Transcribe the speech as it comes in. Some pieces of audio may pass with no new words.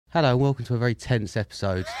Hello and welcome to a very tense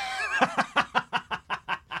episode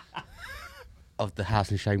of the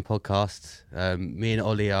House and Shame podcast. Me and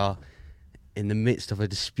Ollie are in the midst of a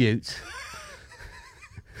dispute,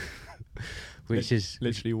 which is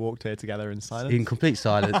literally walked here together in silence. in complete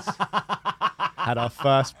silence. Had our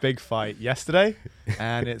first big fight yesterday,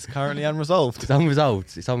 and it's currently unresolved. It's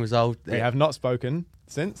unresolved. It's unresolved. We have not spoken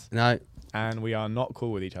since, No, and we are not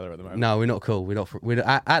cool with each other at the moment. no, we're not cool. We're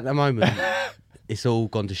at the moment. It's all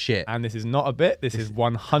gone to shit. And this is not a bit. This is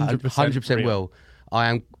 100% 100% real. will.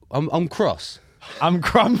 I'm cross. I'm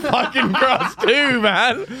fucking cross too,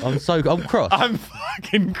 man. I'm cross. I'm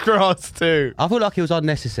fucking cross too. I feel like it was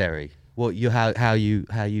unnecessary. How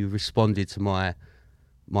you responded to my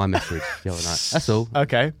message the other night. That's all.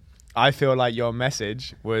 Okay. I feel like your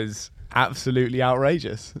message was absolutely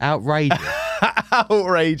outrageous. Outrageous.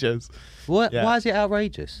 Outrageous. What? Yeah. Why is it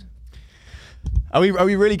outrageous? Are we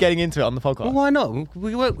really getting into it on the podcast? Well, why not?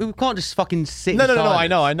 We can't just fucking sit. No. in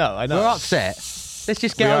silence. I know. We're upset. Let's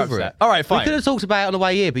just get We are over upset. it. All right, fine. We could have talked about it on the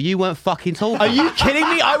way here, but you weren't fucking talking. Are you kidding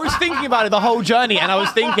me? I was thinking about it the whole journey, and I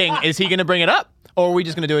was thinking, is he going to bring it up, or are we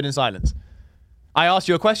just going to do it in silence? I asked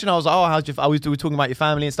you a question. I was like, we were talking about your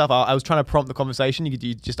family and stuff. I was trying to prompt the conversation. You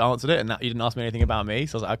just answered it, and you didn't ask me anything about me.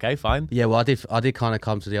 So I was like, okay, fine. Yeah, well, I did kind of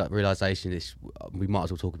come to the realization we might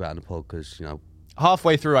as well talk about it on the pod because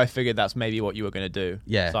Halfway through, I figured that's maybe what you were going to do.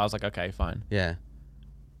 Yeah. So I was like, okay, fine. yeah.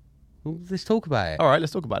 Well, let's talk about it. All right,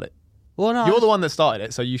 let's talk about it. Well, no, You're the one that started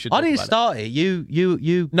it, so you should. I talk didn't about start it.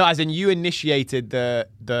 You. No, as in you initiated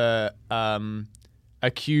the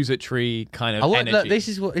accusatory kind of energy. Look, this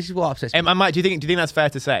is what upsets me. Mike, do you think that's fair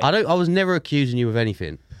to say? I was never accusing you of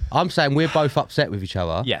anything. I'm saying we're both upset with each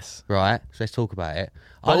other. Yes. Right. So let's talk about it.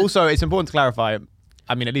 But also, it's important to clarify.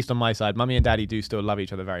 I mean, at least on my side, Mummy and Daddy do still love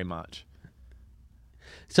each other very much.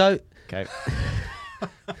 So, Okay.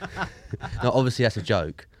 no, obviously that's a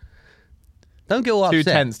joke. Don't get all Too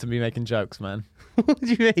upset. tense to be making jokes, man. What do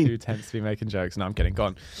you mean? Too tense to be making jokes. No, I'm kidding. Go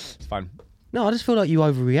on. It's fine. No, I just feel like you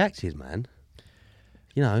overreacted, man.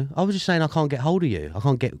 I was just saying I can't get hold of you. I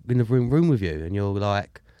can't get in the room with you, and you're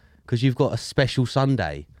like, because you've got a special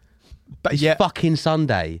Sunday. But It's yeah, fucking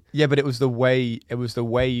Sunday. yeah, but it was the way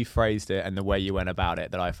you phrased it and the way you went about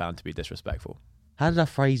it that I found to be disrespectful. How did I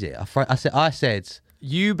phrase it? I said.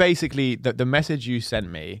 You basically the message you sent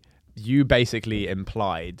me. You basically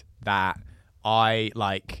implied that I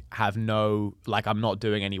have no I'm not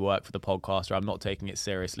doing any work for the podcast or I'm not taking it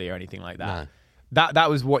seriously or anything like that. No. That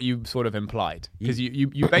was what you sort of implied because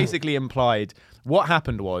you basically implied what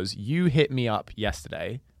happened was you hit me up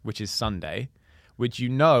yesterday, which is Sunday, which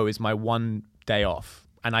is my one day off,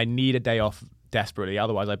 and I need a day off desperately,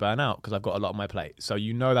 otherwise I burn out because I've got a lot on my plate. So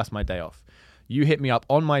that's my day off. You hit me up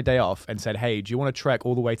on my day off and said, "Hey, do you want to trek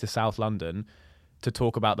all the way to South London to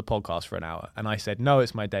talk about the podcast for an hour?" And I said, "No,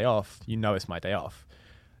 it's my day off. It's my day off."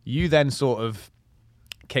 You then sort of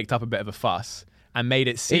kicked up a bit of a fuss and made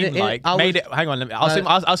it seem hang on,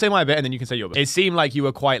 I'll say my bit and then you can say your bit. It seemed like you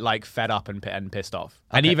were quite fed up and pissed off.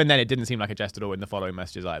 Okay. And even then it didn't seem like a jest at all in the following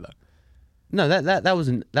messages either. No, that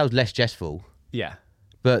was less jestful. Yeah.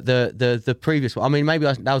 But the previous one, I mean, maybe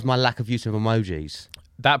that was my lack of use of emojis.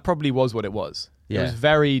 That probably was what it was. Yeah. It was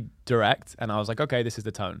very direct and I was like, okay, this is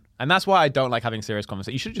the tone. And that's why I don't like having serious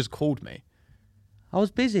conversations. You should have just called me. I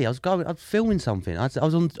was busy. I was filming something. I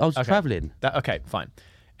was traveling. Okay, fine.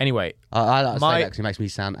 Anyway, I like to say that because it makes me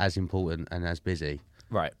sound as important and as busy.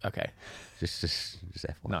 Right. Okay. Just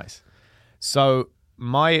FYI. Nice. So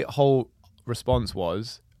my whole response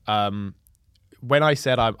was, when I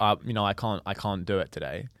said I can't do it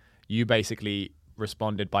today, you basically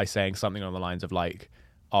responded by saying something on the lines of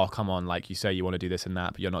 "Oh, come on, you say you want to do this and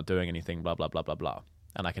that, but you're not doing anything, blah blah blah blah blah."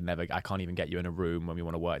 And I can't even get you in a room when we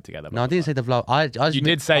want to work together. No, I didn't say the vlog. You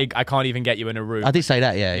did say I can't even get you in a room. I did say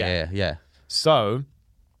that. Yeah. So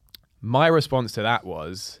my response to that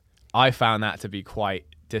was, I found that to be quite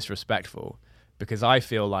disrespectful because I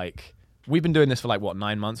feel like we've been doing this for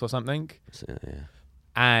 9 months or something. Yeah.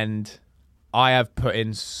 And I have put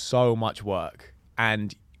in so much work,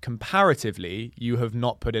 and comparatively, you have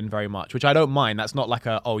not put in very much, which I don't mind. That's not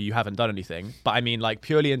you haven't done anything. But I mean,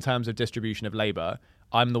 purely in terms of distribution of labor,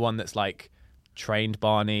 I'm the one that's trained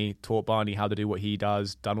Barney, taught Barney how to do what he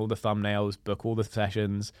does, done all the thumbnails, book all the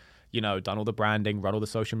sessions, done all the branding, run all the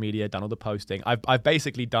social media, done all the posting. I've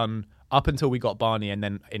basically done up until we got Barney, and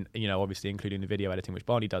then obviously including the video editing, which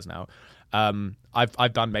Barney does now.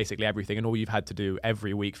 I've done basically everything, and all you've had to do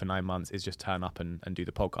every week for 9 months is just turn up and do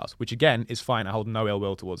the podcast, which again is fine. I hold no ill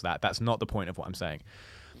will towards that. That's not the point of what I'm saying.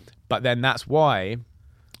 But then that's why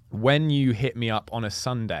when you hit me up on a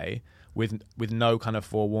Sunday with no kind of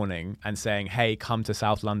forewarning and saying, hey, come to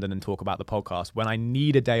South London and talk about the podcast when I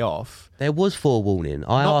need a day off. There was forewarning.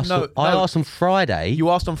 I asked on Friday. You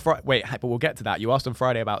asked on Friday. Wait, but we'll get to that. You asked on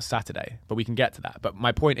Friday about Saturday, but we can get to that. But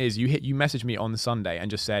my point is, you messaged me on Sunday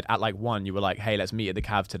and just said at like 1, you were like, hey, let's meet at the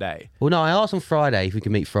Cav today. Well, no, I asked on Friday if we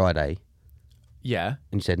can meet Friday. Yeah.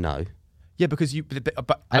 And you said no. Yeah, because you. And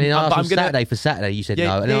then I asked on Saturday for Saturday. You said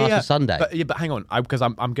no, and then I asked for Sunday. But hang on, because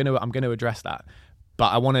I'm gonna address that. But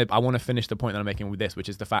I want to finish the point that I'm making with this, which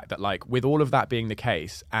is the fact that like with all of that being the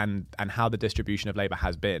case, and how the distribution of labour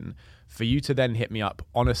has been, for you to then hit me up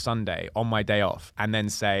on a Sunday on my day off and then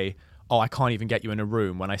say, oh, I can't even get you in a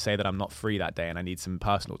room when I say that I'm not free that day and I need some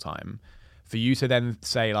personal time. For you to then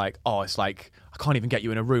say like, oh, it's like I can't even get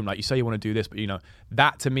you in a room. Like you say you want to do this, but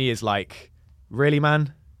that to me is like, really,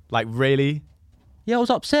 man. Like, really? Yeah, I was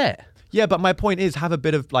upset. Yeah, but my point is, have a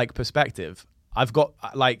bit of, like, perspective. I've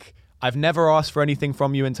never asked for anything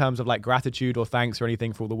from you in terms of, like, gratitude or thanks or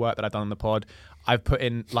anything for all the work that I've done on the pod. I've put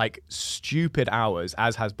in, like, stupid hours,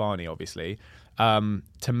 as has Barney, obviously,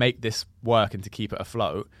 to make this work and to keep it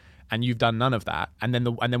afloat. And you've done none of that. And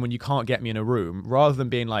then when you can't get me in a room, rather than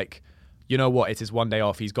being like, you know what, it's his one day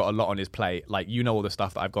off, he's got a lot on his plate, like, all the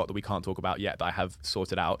stuff that I've got that we can't talk about yet that I have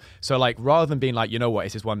sorted out. So like, rather than being like, you know what,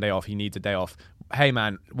 it's his one day off, he needs a day off, hey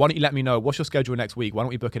man, why don't you let me know what's your schedule next week, why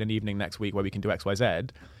don't we book in an evening next week where we can do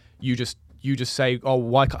XYZ. You just say, oh,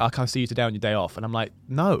 why I can't see you today on your day off, and I'm like,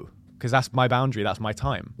 no, because that's my boundary, that's my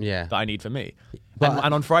time that I need for me.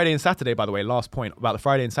 And on Friday and Saturday, by the way, last point about the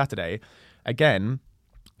Friday and Saturday, again,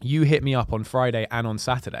 you hit me up on Friday and on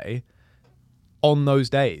Saturday. On those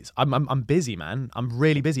days, I'm busy, man. I'm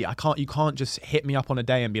really busy. You can't just hit me up on a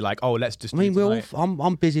day and be like, oh, let's just. I mean,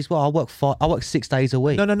 I'm busy as well. I work 6 days a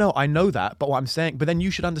week. No. I know that, but what I'm saying, but then you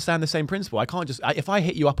should understand the same principle. I can't just if I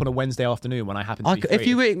hit you up on a Wednesday afternoon when I happen to be free. If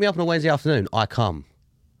you hit me up on a Wednesday afternoon, I come.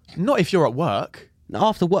 Not if you're at work.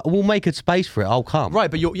 After work, we'll make a space for it. I'll come. Right,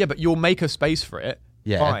 but you'll make a space for it.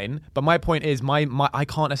 Yeah. Fine. But my point is, I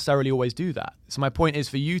can't necessarily always do that. So my point is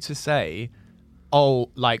for you to say,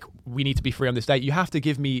 oh, like, we need to be free on this date. You have to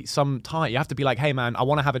give me some time. You have to be like, hey, man, I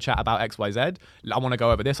want to have a chat about XYZ. I want to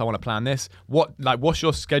go over this. I want to plan this. What's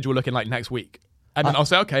your schedule looking like next week? And then I'll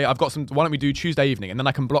say, okay, I've got some, why don't we do Tuesday evening? And then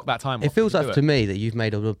I can block that time off. It feels like to me that you've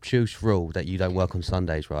made an obtuse rule that you don't work on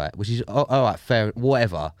Sundays, right? Which is, all right, fair,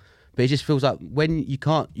 whatever. But it just feels like when you've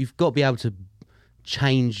got to be able to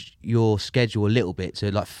change your schedule a little bit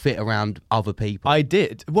to like fit around other people. I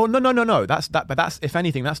did. Well, no. That's if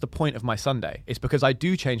anything, that's the point of my Sunday. It's because I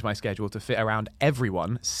do change my schedule to fit around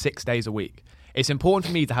everyone 6 days a week. It's important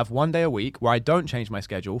for me to have one day a week where I don't change my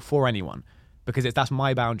schedule for anyone because that's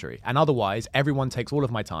my boundary. And otherwise, everyone takes all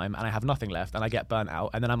of my time and I have nothing left and I get burnt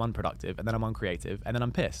out and then I'm unproductive and then I'm uncreative and then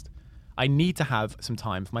I'm pissed. I need to have some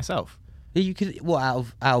time for myself. You could out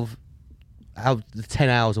of the 10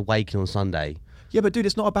 hours of waking on Sunday. Yeah, but dude,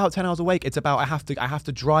 it's not about 10 hours awake. It's about I have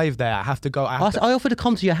to drive there. I have to go. I offered to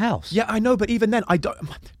come to your house. Yeah, I know, but even then, I don't.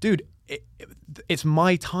 Dude, it's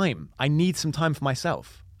my time. I need some time for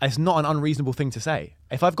myself. It's not an unreasonable thing to say.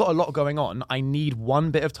 If I've got a lot going on, I need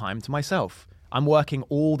one bit of time to myself. I'm working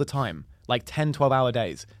all the time, like 10, 12-hour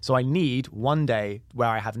days. So I need one day where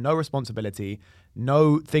I have no responsibility,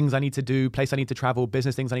 no things I need to do, place I need to travel,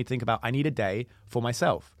 business things I need to think about. I need a day for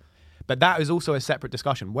myself. But that is also a separate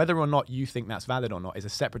discussion. Whether or not you think that's valid or not is a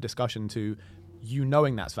separate discussion to you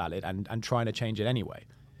knowing that's valid and trying to change it anyway.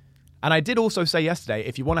 And I did also say yesterday,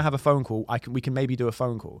 if you want to have a phone call, we can maybe do a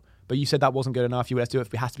phone call. But you said that wasn't good enough. Let's do it.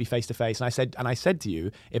 It has to be face to face. And I said to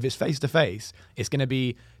you, if it's face to face, it's going to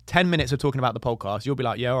be 10 minutes of talking about the podcast. You'll be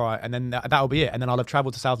like, yeah, all right, and then that'll be it. And then I'll have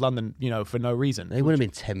travelled to South London, for no reason. It would have been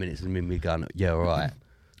 10 minutes and me going, yeah, all right.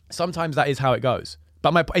 Sometimes that is how it goes.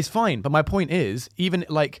 But it's fine. But my point is, even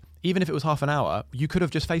if it was half an hour, you could have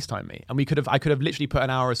just FaceTimed me, and I could have literally put an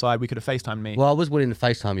hour aside. We could have FaceTimed me. Well, I was willing to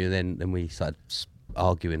FaceTime you, and then we started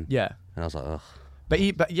arguing. Yeah, and I was like, ugh.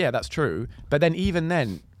 But yeah, that's true. But then even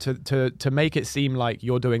then, to make it seem like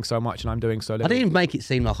you're doing so much and I'm doing so little. I didn't make it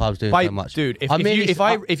seem like I was doing so much, dude.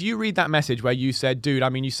 If you read that message where you said, dude, I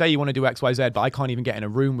mean, you say you want to do XYZ, but I can't even get in a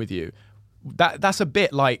room with you. That's a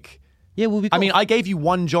bit like. Yeah, well, I gave you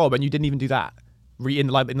one job and you didn't even do that. In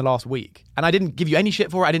the last week, and I didn't give you any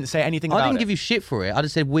shit for it. I didn't say anything about it. I didn't give you shit for it. I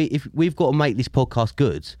just said if we've got to make this podcast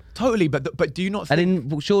good. Totally, but do you not think...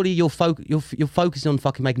 And then surely you're focusing on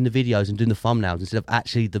fucking making the videos and doing the thumbnails instead of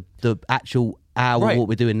actually the actual hour of what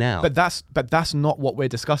we're doing now. But that's not what we're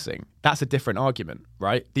discussing. That's a different argument,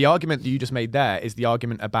 right? The argument that you just made there is the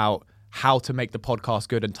argument about how to make the podcast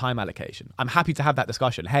good and time allocation. I'm happy to have that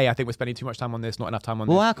discussion. Hey, I think we're spending too much time on this, not enough time on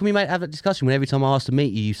Well, this. how can we have that discussion when every time I ask to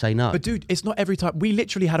meet you, you say no? But dude, it's not every time. We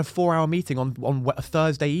literally had a 4-hour meeting on a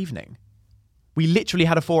Thursday evening. We literally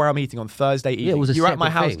had a 4-hour meeting on Thursday evening. Yeah, it was a you were at my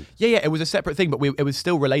separate house. thing. Yeah, it was a separate thing, but it was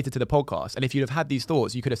still related to the podcast. And if you'd have had these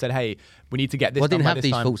thoughts, you could have said, hey, we need to get this Well, I done didn't by have this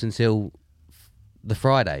these time. thoughts until the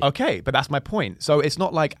Friday. Okay, but that's my point. So it's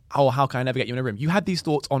not like, oh, how can I never get you in a room? You had these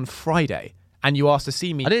thoughts on Friday. And you asked to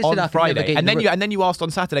see me I didn't say that I on could never Friday, get and in the then you asked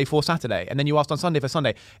on Saturday for Saturday, and then you asked on Sunday for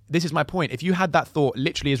Sunday. This is my point. If you had that thought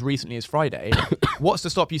literally as recently as Friday, what's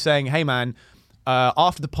to stop you saying, "Hey, man,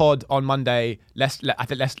 after the pod on Monday, we've got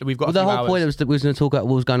Well, a the few whole hours." point was that we was going to talk about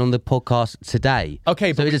what was going on the podcast today.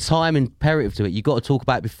 Okay, so but there's a time imperative to it. You've got to talk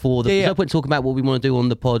about it before the. Yeah, There's yeah. no point talking about what we want to do on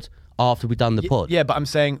the pod after we've done the pod. Yeah, but I'm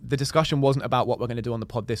saying the discussion wasn't about what we're going to do on the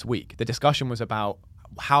pod this week. The discussion was about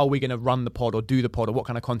how are we going to run the pod or do the pod or what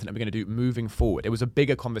kind of content are we going to do moving forward. It was a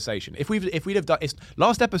bigger conversation. If we'd have done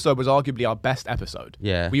last episode was arguably our best episode.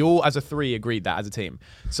 Yeah. We all as a 3 agreed that as a team.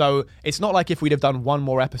 So it's not like if we'd have done one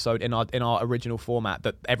more episode in our original format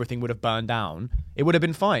that everything would have burned down. It would have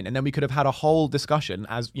been fine. And then we could have had a whole discussion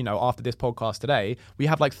as, you know, after this podcast today. We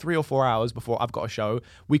have like 3 or 4 hours before I've got a show.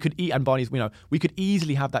 We could eat and Barney's, you know, we could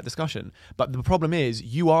easily have that discussion. But the problem is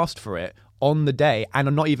you asked for it on the day,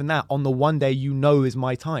 and not even that, on the one day you know is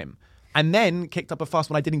my time. And then kicked up a fuss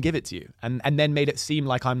when I didn't give it to you. And then made it seem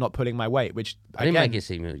like I'm not pulling my weight, which I didn't again, make it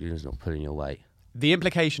seem that you're not pulling your weight. the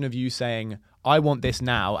implication of you saying, I want this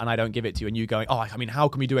now and I don't give it to you, and you going, oh, I mean, how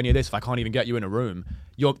can we do any of this if I can't even get you in a room?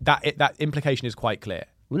 That implication is quite clear.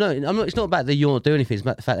 Well, no, I'm not. It's not about that you're not doing anything. It's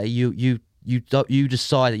about the fact that you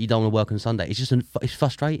decide that you don't want to work on Sunday. It's just it's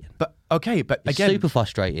frustrating. But okay, but It's again, super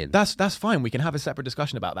frustrating. that's fine. We can have a separate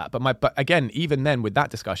discussion about that. But again, even then with that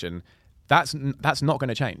discussion, that's not going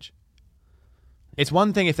to change. It's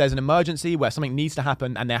one thing if there's an emergency where something needs to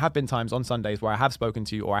happen, and there have been times on Sundays where I have spoken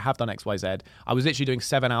to you or I have done XYZ. I was literally doing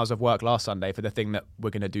 7 hours of work last Sunday for the thing that we're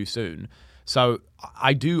going to do soon. So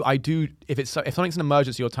I do. If something's an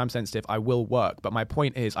emergency or time sensitive, I will work. But my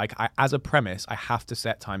point is, I as a premise, I have to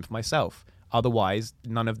set time for myself. Otherwise,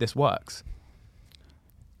 none of this works.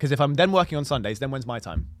 Because if I'm then working on Sundays, then when's my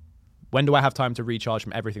time? When do I have time to recharge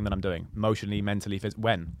from everything that I'm doing, emotionally, mentally, physically?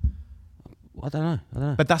 When? I don't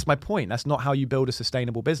know. But that's my point. That's not how you build a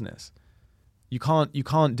sustainable business. You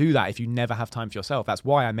can't do that if you never have time for yourself. That's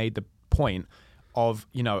why I made the point of,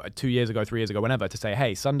 2 years ago, 3 years ago, whenever, to say,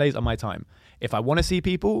 hey, Sundays are my time. If I want to see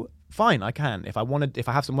people, fine, I can. If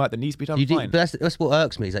I have some work that needs to be done, fine. But that's what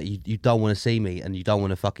irks me is that you don't want to see me and you don't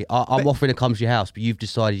want to fuck it. I'm offering to come to your house, but you've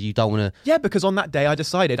decided you don't want to. Yeah, because on that day I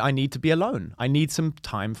decided I need to be alone. I need some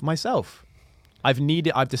time for myself. I've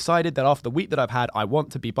decided that after the week that I've had, I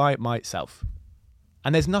want to be by myself.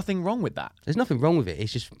 And there's nothing wrong with that. There's nothing wrong with it.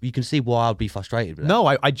 It's just you can see why I'd be frustrated with that. No,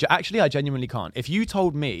 I genuinely can't. If you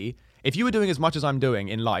told me, if you were doing as much as I'm doing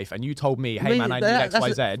in life and you told me, hey, man, I need X,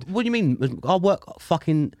 Y, Z. What do you mean? I work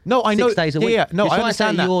fucking No, I know. 6 days a week. Yeah, no, you're I trying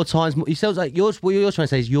understand to say that. your time's more, it sounds like what you're trying to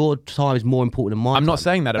say is your time is more important than my time. I'm not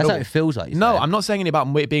saying that at That's all. how it feels like. No, I'm not saying anything about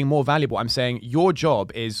it being more valuable. I'm saying your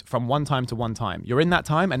job is from one time to one time. You're in that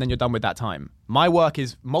time and then you're done with that time. My work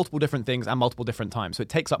is multiple different things and multiple different times. So it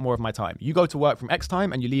takes up more of my time. You go to work from X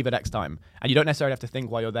time and you leave at X time. And you don't necessarily have to think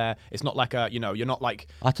while you're there. It's not like you're not like...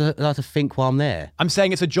 I have to think while I'm there. I'm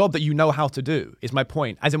saying it's a job that you know how to do, is my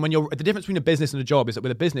point. As in the difference between a business and a job is that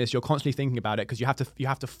with a business, you're constantly thinking about it because you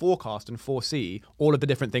have to forecast and foresee all of the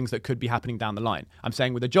different things that could be happening down the line. I'm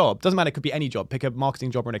saying with a job, doesn't matter, it could be any job. Pick a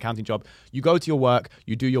marketing job or an accounting job. You go to your work,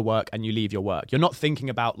 you do your work, and you leave your work. You're not thinking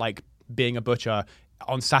about like being a butcher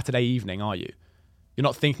on Saturday evening, are you? You're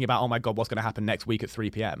not thinking about, oh my God, what's going to happen next week at 3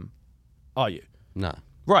 p.m., are you? No.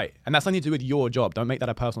 Right. And that's nothing to do with your job. Don't make that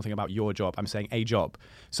a personal thing about your job. I'm saying a job.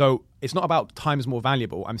 So it's not about time is more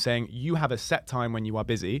valuable. I'm saying you have a set time when you are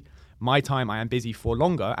busy. My time, I am busy for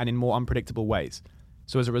longer and in more unpredictable ways.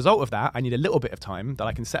 So as a result of that, I need a little bit of time that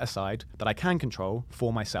I can set aside, that I can control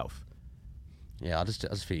for myself. Yeah, I just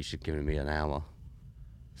think you should give me an hour.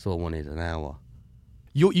 That's all I wanted, an hour.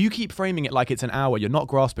 You keep framing it like it's an hour. You're not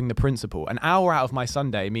grasping the principle. An hour out of my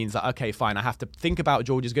Sunday means that, okay, fine, I have to think about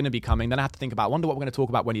George is going to be coming. Then I have to think about, wonder what we're going to talk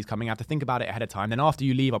about when he's coming. I have to think about it ahead of time. Then after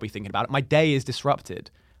you leave, I'll be thinking about it. My day is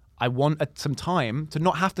disrupted. I want some time to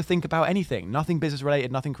not have to think about anything. Nothing business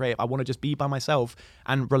related, nothing creative. I want to just be by myself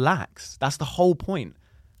and relax. That's the whole point.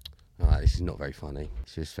 All right, this is not very funny.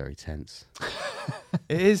 It's just very tense.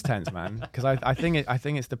 It is tense, man, because I think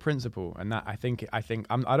it's the principle, and that I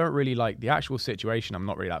don't really like the actual situation. I'm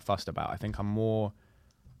not really that fussed about. I think I'm more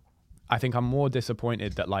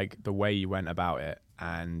disappointed that like the way you went about it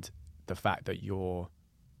and the fact that you're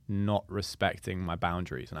not respecting my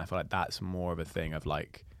boundaries, and I feel like that's more of a thing of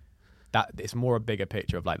like. that it's more a bigger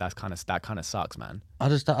picture of like that kind of sucks, man. I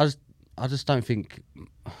just don't think.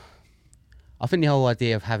 I think the whole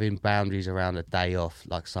idea of having boundaries around a day off,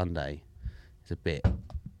 like Sunday, is a bit.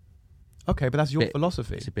 Okay, but that's your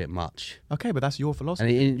philosophy. It's a bit much. Okay, but that's your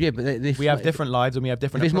philosophy. And but if, we have different lives and we have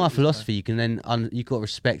different. If it's my approaches, philosophy, you can then you've got to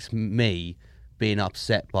respect me being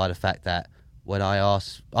upset by the fact that when I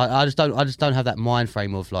ask, I just don't have that mind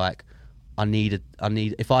frame of like I need.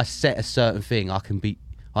 If I set a certain thing, I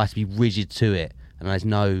have to be rigid to it, and there's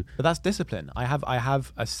no. But that's discipline. I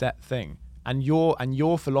have a set thing, and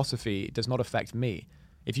your philosophy does not affect me.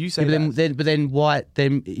 If you say, but then why?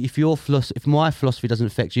 Then if my philosophy doesn't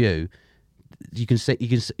affect you, you can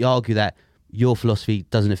argue that your philosophy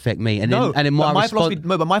doesn't affect me, and then my philosophy.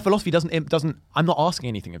 No, but my philosophy doesn't. I'm not asking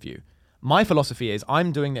anything of you. My philosophy is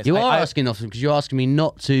I'm doing this. You are asking nothing because you're asking me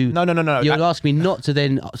not to. No. You're asking me not to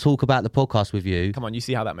then talk about the podcast with you. Come on, you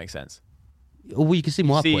see how that makes sense? Well, you can see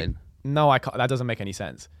my point. No, I can't. That doesn't make any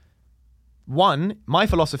sense. One, my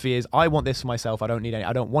philosophy is I want this for myself. I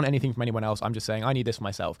don't want anything from anyone else. I'm just saying I need this for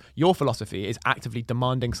myself. Your philosophy is actively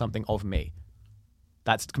demanding something of me.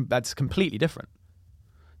 That's completely different.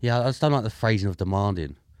 Yeah, I just don't like the phrasing of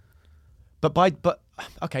demanding. But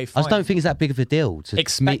okay, fine. I just don't think it's that big of a deal to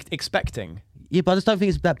expecting. Yeah, but I just don't think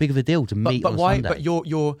it's that big of a deal to meet on why? Sunday. But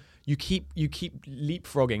you keep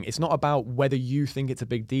leapfrogging. It's not about whether you think it's a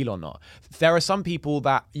big deal or not. There are some people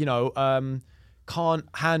that can't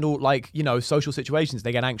handle social situations.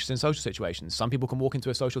 They get anxious in social situations. Some people can walk into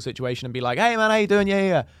a social situation and be like, "Hey man, how you doing?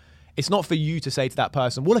 Yeah." It's not for you to say to that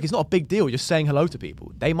person, "Well, look, it's not a big deal. You're just saying hello to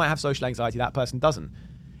people." They might have social anxiety. That person doesn't.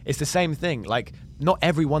 It's the same thing. Like, not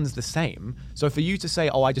everyone's the same. So for you to say,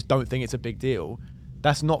 "Oh, I just don't think it's a big deal,"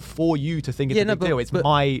 that's not for you to think it's a big deal. It's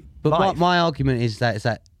my life. My argument is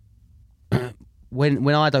that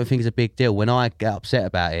when I don't think it's a big deal, when I get upset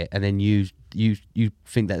about it, and then you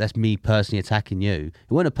think that that's me personally attacking you. It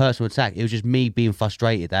wasn't a personal attack. It was just me being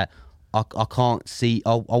frustrated that I can't see.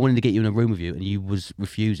 I wanted to get you in a room with you, and you was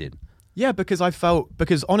refusing. Yeah, because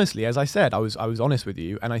honestly, as I said, I was honest with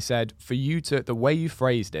you, and I said for you to the way you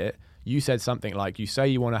phrased it, you said something like, "You say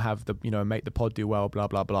you want to have make the pod do well, blah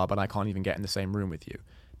blah blah, but I can't even get in the same room with you."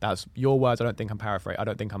 That's your words. I don't think I'm paraphrasing. I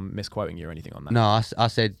don't think I'm misquoting you or anything on that. No, I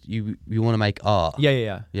said you want to make art.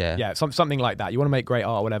 Yeah. Something like that. You want to make great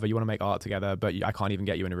art, or whatever. You want to make art together, but I can't even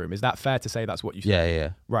get you in a room. Is that fair to say that's what you said? Yeah.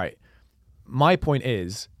 Right. My point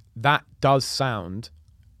is that does sound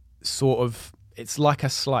sort of. It's like a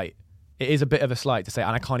slight. It is a bit of a slight to say,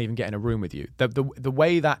 and I can't even get in a room with you. The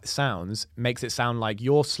way that sounds makes it sound like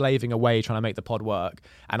you're slaving away trying to make the pod work,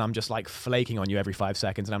 and I'm just like flaking on you every 5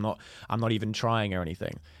 seconds, and I'm not even trying or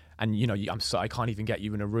anything. And I can't even get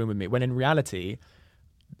you in a room with me. When in reality,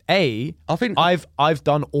 I think I've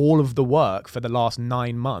done all of the work for the last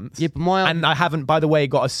 9 months. Yeah, but and I haven't, by the way,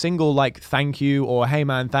 got a single thank you or hey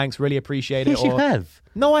man, thanks, really appreciate it. Yes, you have.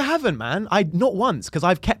 No, I haven't, man. Not once, because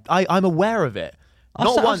I'm aware of it.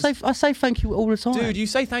 I say thank you all the time. Dude, you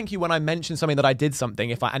say thank you when I mention something that I did something,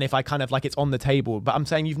 if I kind of it's on the table. But I'm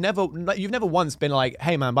saying you've never once been like,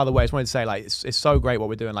 hey man, by the way, I just wanted to say it's so great what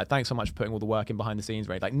we're doing. Like, thanks so much for putting all the work in behind the scenes,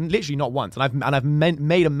 right? Like, literally not once. And I've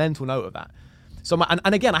made a mental note of that. So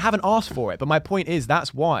and again, I haven't asked for it, but my point is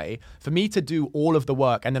that's why for me to do all of the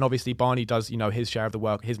work, and then obviously Barney does his share of the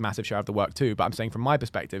work, his massive share of the work too. But I'm saying from my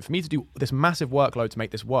perspective, for me to do this massive workload to make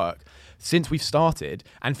this work since we've started,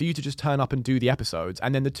 and for you to just turn up and do the episodes,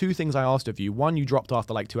 and then the two things I asked of you: one, you dropped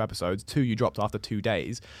after 2 episodes; two, you dropped after 2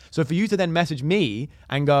 days. So for you to then message me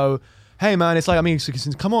and go, "Hey man, it's like come on,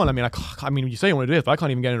 you say you want to do this, but I can't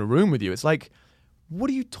even get in a room with you." It's like, what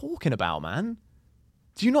are you talking about, man?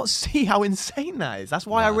 Do you not see how insane that is? That's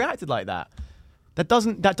why I reacted like that. That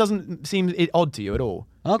doesn't seem odd to you at all.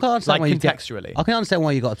 I can understand contextually. I can understand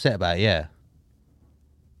why you got upset about it. Yeah.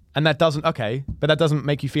 And that doesn't but that doesn't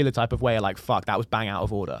make you feel a type of way like, fuck, that was bang out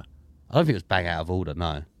of order. I don't think it was bang out of order.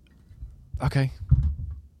 No. Okay.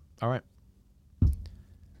 All right.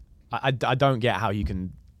 I don't get how you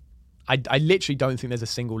can. I literally don't think there's a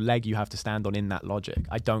single leg you have to stand on in that logic.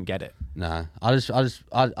 I don't get it. No,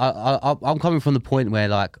 I'm coming from the point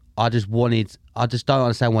where I just don't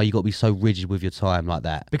understand why you got to be so rigid with your time like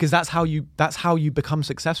that. Because that's how you become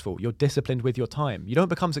successful. You're disciplined with your time. You don't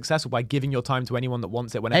become successful by giving your time to anyone that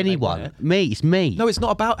wants it whenever they want it. It's me. No, it's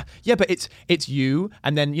not about. Yeah, but it's you,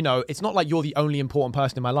 and then it's not like you're the only important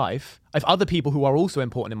person in my life. If other people who are also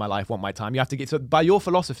important in my life want my time, you have to get. So by your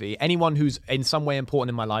philosophy, anyone who's in some way important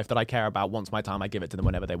in my life that I care about wants my time, I give it to them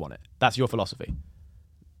whenever they want it. That's your philosophy.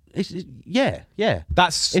 Yeah.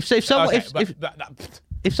 That's if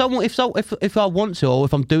I want to, or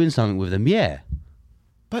if I'm doing something with them, yeah.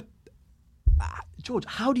 But George,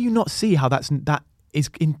 how do you not see how that is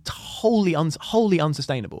wholly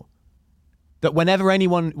unsustainable. That whenever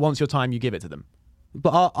anyone wants your time, you give it to them.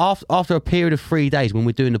 But after a period of 3 days, when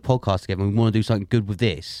we're doing the podcast together, and we want to do something good with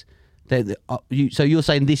this. So you're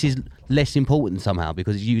saying this is less important somehow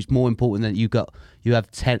because it's more important that you have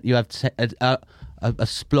a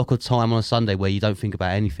block of time on a Sunday where you don't think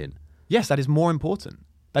about anything. Yes, that is more important.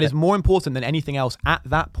 That is more important than anything else at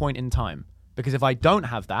that point in time. Because if I don't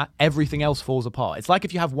have that, everything else falls apart. It's like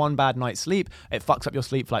if you have one bad night's sleep, it fucks up your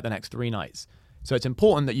sleep for like the next 3 nights. So it's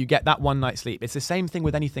important that you get that one night's sleep. It's the same thing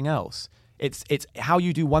with anything else. It's how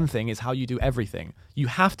you do one thing is how you do everything. You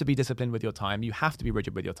have to be disciplined with your time. You have to be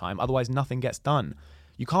rigid with your time. Otherwise, nothing gets done.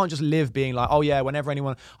 You can't just live being like, oh yeah, whenever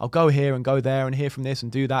anyone, I'll go here and go there and hear from this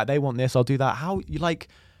and do that. They want this, I'll do that.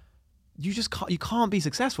 You just can't. You can't be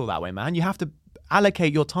successful that way, man. You have to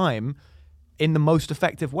allocate your time in the most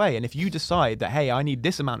effective way. And if you decide that, hey, I need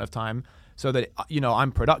this amount of time so that,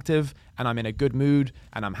 I'm productive and I'm in a good mood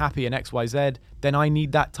and I'm happy and X, Y, Z, then I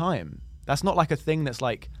need that time. That's not like a thing that's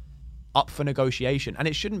like up for negotiation. And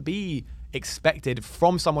it shouldn't be expected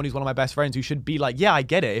from someone who's one of my best friends who should be like, yeah, I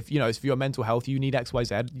get it. If, it's for your mental health, you need X, Y,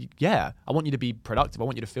 Z. Yeah, I want you to be productive. I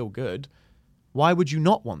want you to feel good. Why would you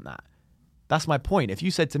not want that? That's my point. If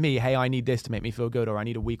you said to me, hey, I need this to make me feel good, or I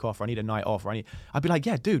need a week off, or I need a night off, I'd be like,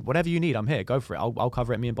 yeah, dude, whatever you need, I'm here. Go for it. I'll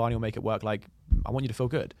cover it. Me and Barney will make it work. Like, I want you to feel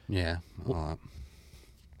good. Yeah. All right.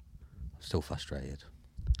 Still frustrated.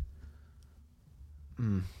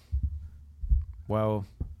 Well,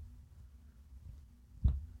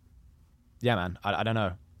 yeah, man. I don't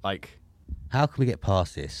know. Like, how can we get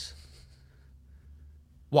past this?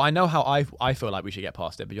 Well, I know how I feel like we should get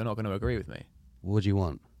past it, but you're not going to agree with me. What do you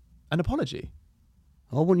want? An apology.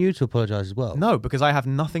 I want you to apologise as well. No, because I have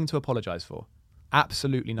nothing to apologise for.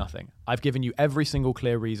 Absolutely nothing. I've given you every single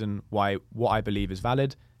clear reason why what I believe is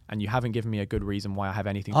valid, and you haven't given me a good reason why I have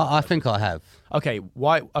anything to I think I have. Okay,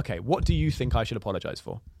 why? Okay, what do you think I should apologise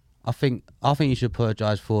for? I think you should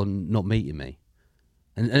apologise for not meeting me.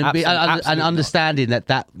 And Absolutely understanding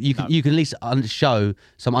that you can at least show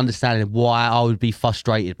some understanding of why I would be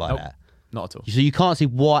frustrated by that. Not at all. So you can't see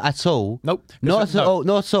why at all. Nope. Not at all.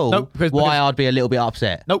 Nope, because why I'd be a little bit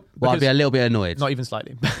upset. Nope. Why I'd be a little bit annoyed. Not even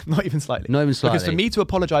slightly. Not even slightly. Not even slightly. Because for me to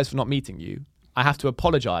apologise for not meeting you, I have to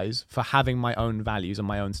apologise for having my own values and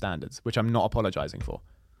my own standards, which I'm not apologising for.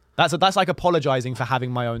 That's like apologising for having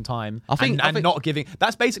my own time and not giving.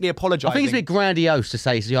 That's basically apologising. I think it's a bit grandiose to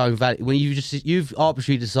say it's your own value when you've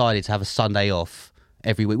arbitrarily decided to have a Sunday off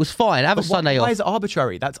every week. It was fine. Have a Sunday off. Why is it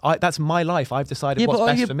arbitrary? That's my life. I've decided what's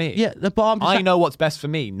best for me. Yeah, but I know what's best for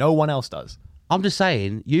me. No one else does. I'm just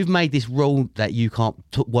saying, you've made this rule that you can't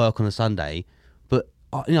work on a Sunday, but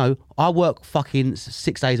I work fucking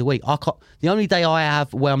 6 days a week. The only day I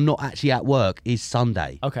have where I'm not actually at work is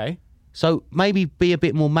Sunday. Okay. So maybe be a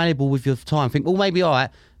bit more malleable with your time. Think, well, maybe all right.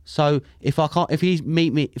 So if he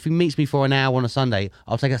meets me for an hour on a Sunday,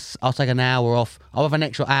 I'll take an hour off. I'll have an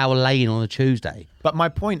extra hour laying on a Tuesday. But my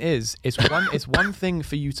point is, it's one thing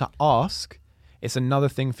for you to ask. It's another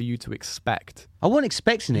thing for you to expect. I wasn't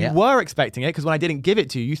expecting it. You were expecting it because when I didn't give it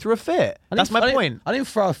to you, you threw a fit. That's my point. I didn't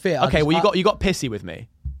throw a fit. Okay, you got pissy with me.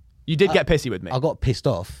 You did get pissy with me. I got pissed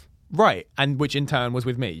off. Right, and which in turn was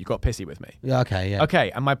with me. You got pissy with me. Yeah, okay, yeah. Okay,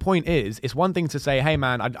 and my point is, it's one thing to say, hey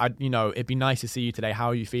man, it'd be nice to see you today. How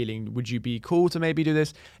are you feeling? Would you be cool to maybe do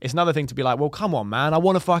this? It's another thing to be like, well, come on, man, I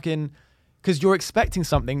want to fucking... Because you're expecting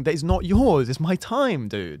something that is not yours. It's my time,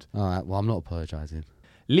 dude. All right, well, I'm not apologising.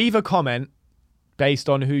 Leave a comment based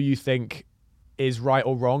on who you think is right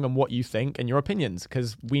or wrong and what you think and your opinions,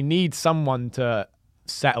 because we need someone to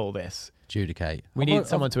settle this. Adjudicate. We need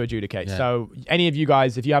someone to adjudicate. Yeah. So any of you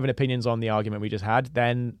guys, if you have any opinions on the argument we just had,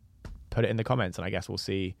 then put it in the comments, and I guess we'll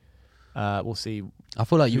see. I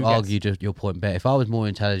feel like you argued your point better. If I was more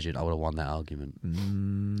intelligent, I would have won that argument.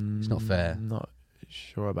 It's not fair. I'm not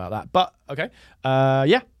sure about that, but okay.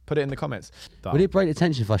 Yeah, put it in the comments. Would it break the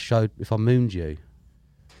tension if I mooned you?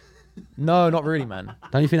 No, not really, man.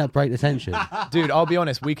 Don't you think that'd break the tension? Dude, I'll be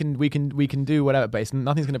honest. We can do whatever, but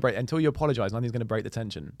nothing's gonna break until you apologize. Nothing's gonna break the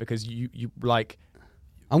tension because you like.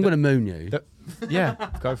 I'm gonna moon you. Yeah,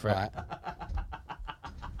 go for right. it.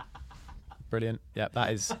 Brilliant. Yeah,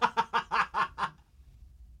 that is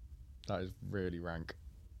really rank.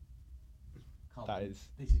 That is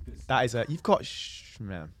good. That is you've got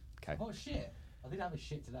man. Okay. Oh shit! I didn't have a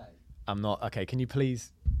shit today. I'm not okay. Can you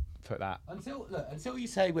please put that until you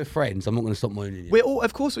say we're friends? I'm not going to stop mooning you. We're all,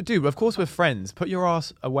 of course we do. Of course we're friends. Put your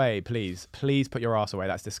ass away, please. Please put your ass away.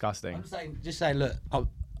 That's disgusting. I'm just saying. Look, I'm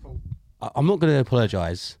not going to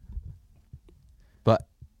apologise, but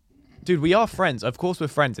dude, we are friends. Of course we're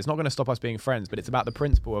friends. It's not going to stop us being friends, but it's about the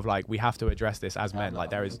principle of like we have to address this as men.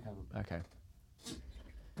 Like there is okay.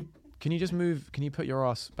 Can you just move? Can you put your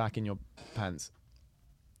ass back in your pants?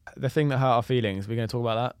 The thing that hurt our feelings. We're going to talk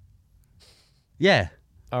about that. Yeah.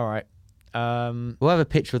 All right. We'll have a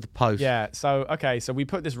picture of the post. Yeah. So okay. So we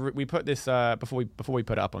put this before we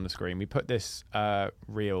put it up on the screen. We put this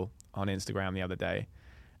reel on Instagram the other day,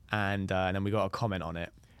 and then we got a comment on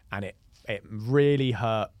it, and it really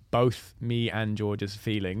hurt both me and George's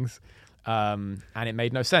feelings, and it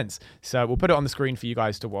made no sense. So we'll put it on the screen for you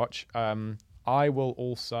guys to watch. I will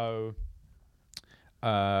also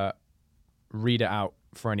read it out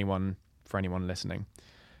for anyone listening.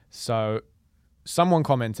 So someone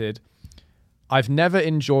commented, I've never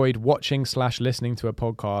enjoyed watching / listening to a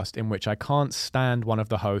podcast in which I can't stand one of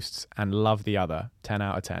the hosts and love the other. 10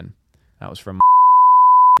 out of 10. That was from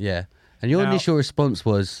Yeah. And your initial response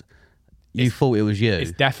was you thought it was you.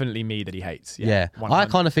 It's definitely me that he hates. Yeah. 100%. I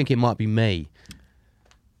kind of think it might be me.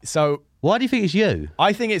 So why do you think it's you?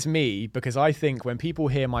 I think it's me because I think when people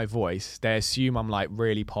hear my voice, they assume I'm like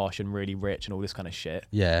really posh and really rich and all this kind of shit.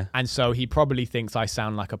 Yeah. And so he probably thinks I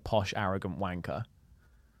sound like a posh, arrogant wanker.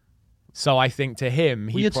 So I think to him,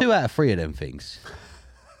 Well, you're 2 out of 3 of them things.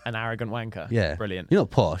 An arrogant wanker. Yeah. Brilliant. You're not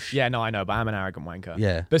posh. Yeah, no, I know, but I'm an arrogant wanker.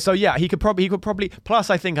 Yeah. But so yeah, he could probably. Plus,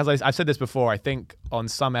 I think, as I've said this before, I think on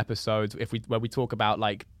some episodes, where we talk about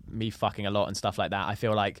like me fucking a lot and stuff like that, I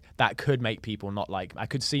feel like that could make people not like. I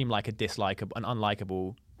could seem like an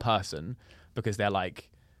unlikable person because they're like,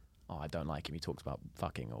 oh, I don't like him. He talks about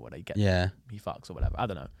fucking or what he fucks or whatever. I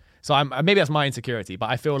don't know. So maybe that's my insecurity,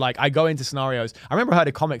 but I feel like I go into scenarios. I remember I heard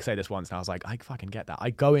a comic say this once, and I was like, I fucking get that.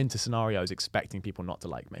 I go into scenarios expecting people not to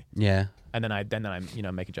like me. Yeah. And then I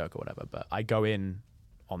make a joke or whatever, but I go in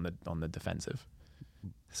on the defensive,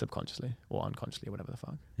 subconsciously or unconsciously, whatever the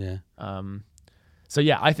fuck. Yeah. So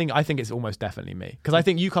yeah, I think it's almost definitely me because I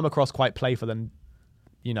think you come across quite playful and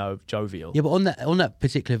jovial. Yeah, but on that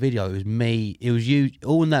particular video, it was me. It was you.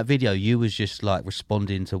 All in that video, you was just like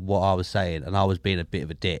responding to what I was saying, and I was being a bit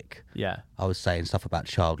of a dick. Yeah. I was saying stuff about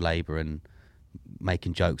child labour and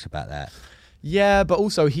making jokes about that. Yeah, but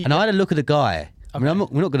also And I had a look at the guy. I mean,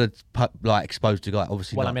 we're not going to expose the guy,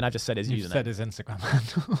 obviously. Well, not. I mean, I just said his You username. said his Instagram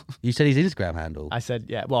handle. You said his Instagram handle. I said,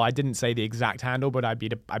 yeah. Well, I didn't say the exact handle, but I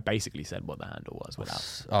basically said what the handle was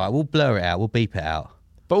without. All right, we'll blur it out. We'll beep it out.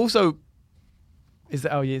 But also, is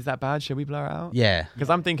that bad? Should we blur it out? Yeah. Because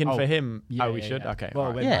I'm thinking for him. Yeah, we should. yeah. Okay.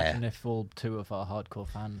 Well, right. imagine if all 2 of our hardcore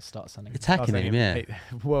fans start sending Attacking him, yeah. Hey,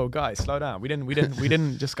 whoa, guys, slow down. We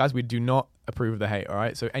didn't just guys. We do not approve of the hate. All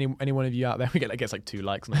right. So any one of you out there, we get like 2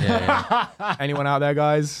 likes. Yeah. Anyone out there,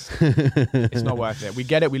 guys? It's not worth it. We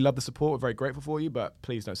get it. We love the support. We're very grateful for you, but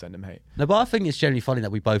please don't send them hate. No, but I think it's generally funny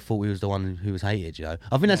that we both thought we was the one who was hated, you know?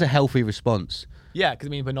 I think that's a healthy response. Yeah, because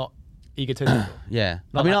we're not egotistical. Yeah.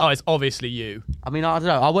 Not like, it's obviously you. I mean, I don't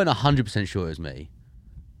know. I wasn't 100% sure it was me.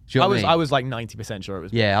 Do you know what I mean? I was like 90% sure it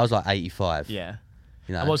was me. Yeah, I was like 85. Yeah.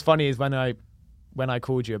 You know? And what's funny is when I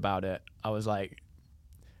called you about it, I was like,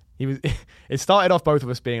 it started off both of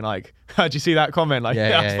us being like, did you see that comment? Like,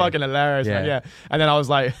 that's fucking hilarious, man. Yeah. And then I was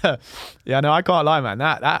like, yeah, no, I can't lie, man.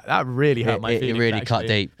 That really hurt my feelings. It really actually. cut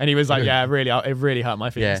deep. And he was like, yeah, it really hurt my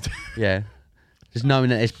feelings. Yeah. Just knowing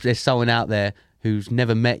that there's someone out there who's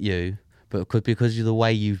never met you, but because of the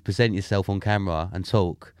way you present yourself on camera and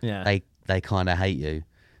talk, they kind of hate you.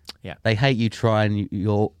 Yeah. They hate you trying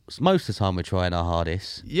most of the time we're trying our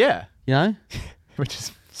hardest. Yeah. You know? Which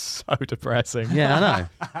is so depressing. Yeah, I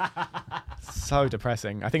know. So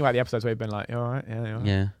depressing. I think about the episodes where we've been like, you all right? Yeah, you all right?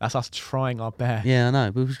 Yeah. That's us trying our best. Yeah, I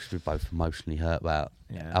know. But we're both emotionally hurt about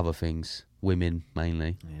Yeah. other things. Women,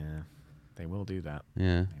 mainly. Yeah. They will do that.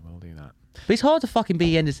 Yeah. They will do that. But it's hard to fucking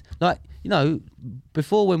be like, you know,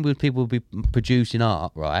 before when people would be producing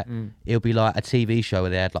art, right? It would be like a TV show where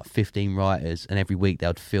they had like 15 writers and every week they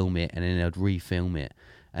would film it and then they would refilm it.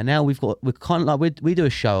 And now we're kind of like, we do a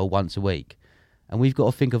show once a week and we've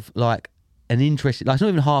got to think of like an interesting, like it's not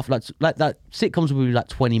even half, like that sitcoms will be like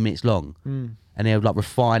 20 minutes long and they would like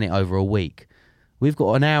refine it over a week. We've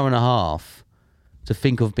got an hour and a half to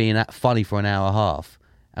think of being that funny for an hour and a half.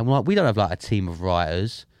 And we're like, we don't have like a team of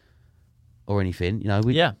writers or anything, you know.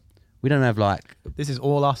 We don't have like. This is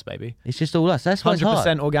all us, baby. It's just all us. That's why it's hard.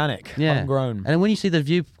 100% organic. Homegrown. And then when you see the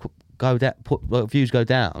views go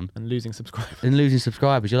down And losing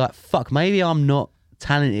subscribers. You're like, fuck. Maybe I'm not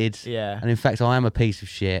talented. Yeah. And in fact, I am a piece of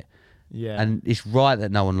shit. Yeah. And it's right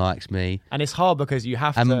that no one likes me. And it's hard because you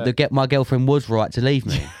have and to. My girlfriend was right to leave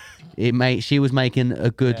me. She was making a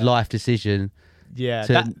good life decision. Yeah,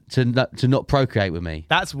 to not procreate with me.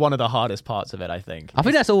 That's one of the hardest parts of it, I think. I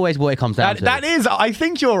think that's always what it comes down to. That is, I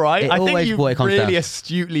think you're right. I think you really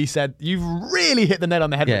astutely said, you've really hit the nail on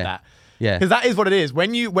the head with that. Yeah. Because that is what it is.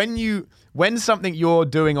 When something you're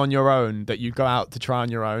doing on your own that you go out to try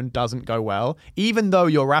on your own doesn't go well, even though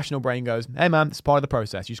your rational brain goes, hey man, it's part of the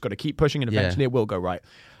process. You just got to keep pushing and eventually it will go right.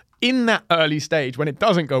 In that early stage, when it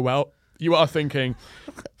doesn't go well, you are thinking,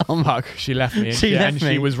 oh fuck, she left me. And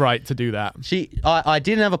she was right to do that. I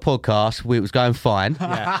didn't have a podcast. It was going fine.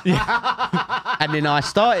 Yeah. And then I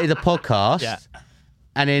started a podcast. Yeah.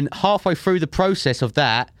 And then halfway through the process of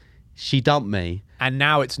that, she dumped me. And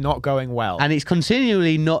now it's not going well. And it's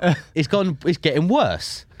continually not. It's getting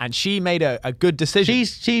worse. And she made a good decision.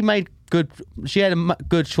 She made good. She had a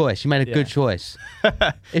good choice. She made a good choice.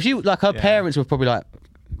 If she her parents were probably like,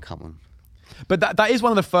 come on. But that is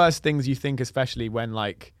one of the first things you think, especially when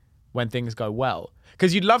things go well,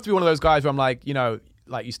 because you'd love to be one of those guys where I'm like, you know,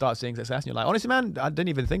 like you start seeing success and you're like, honestly, man, I didn't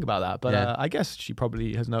even think about that, but I guess she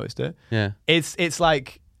probably has noticed it. Yeah. It's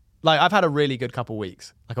like I've had a really good couple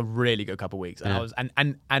weeks, and I was and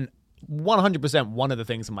 100% one of the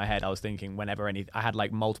things in my head I was thinking whenever I had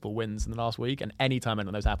like multiple wins in the last week, and anytime any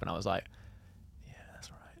of those happened, I was like, yeah,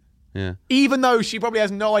 that's right. Yeah. Even though she probably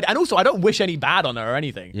has no idea, and also I don't wish any bad on her or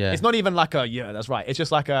anything. Yeah. It's not even like that's right. It's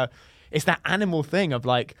just like it's that animal thing of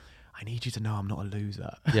like, I need you to know I'm not a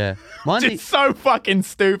loser. Yeah. It's so fucking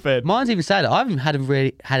stupid. Mine's even sadder. I haven't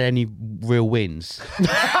had any real wins.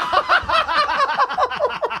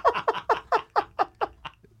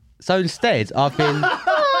 So instead, I've been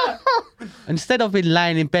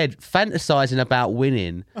laying in bed fantasizing about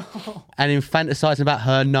winning, and then fantasizing about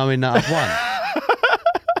her knowing that I've won,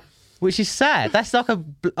 which is sad. That's like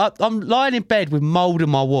I'm lying in bed with mold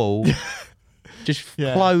on my wall, just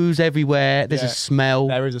clothes everywhere. There's a smell.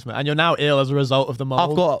 There is a smell, and you're now ill as a result of the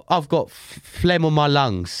mold. I've got phlegm on my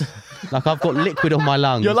lungs. Like I've got liquid on my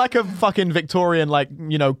lungs. You're like a fucking Victorian, like,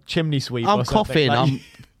 you know, chimney sweep. I'm or something. coughing.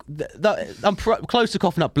 I'm close to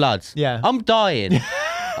coughing up blood. Yeah. I'm dying.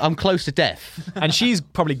 I'm close to death. And she's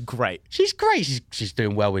probably great. She's great. She's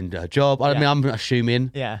doing well in her job. I mean, I'm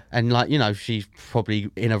assuming. Yeah. And like, you know, she's probably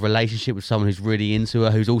in a relationship with someone who's really into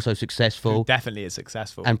her, who's also successful. Who definitely is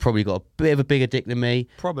successful. And probably got a bit of a bigger dick than me.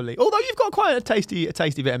 Probably. Although you've got quite a tasty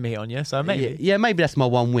bit of meat on you, so maybe. Yeah, maybe that's my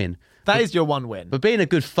one win. That is your one win. But being a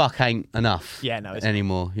good fuck ain't enough. Yeah, no, it's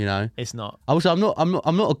anymore. You know, it's not. Also, I'm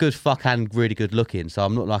not a good fuck and really good looking. So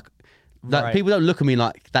I'm not like. Right. People don't look at me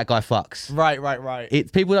like that guy fucks. Right.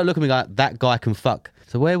 People don't look at me like that guy can fuck.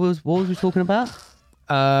 So what was we talking about?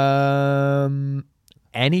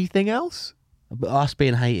 Anything else? Us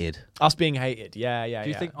being hated. Yeah. Do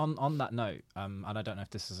you think on that note, and I don't know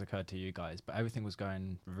if this has occurred to you guys, but everything was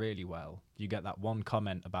going really well. You get that one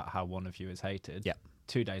comment about how one of you is hated. Yeah.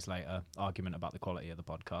 2 days later, argument about the quality of the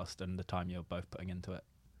podcast and the time you're both putting into it.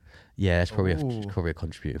 Yeah, it's probably a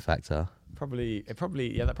contributing factor. That probably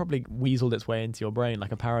weaseled its way into your brain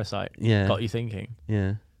like a parasite. Yeah. Got you thinking.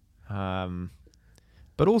 Yeah.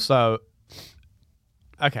 But also,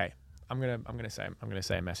 okay, I'm gonna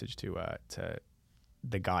say a message to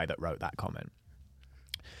the guy that wrote that comment.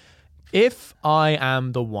 If I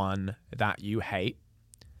am the one that you hate,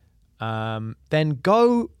 then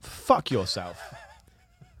go fuck yourself.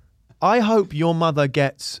 I hope your mother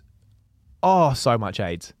gets so much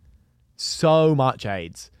AIDS. So much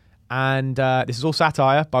AIDS. And this is all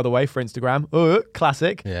satire, by the way, for Instagram.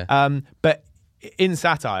 Classic. Yeah. But in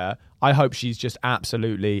satire, I hope she's just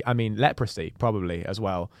absolutely, I mean, leprosy probably as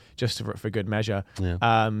well, just for good measure. Yeah.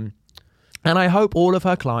 And I hope all of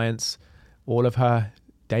her clients, all of her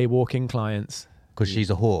day walking clients. Because she's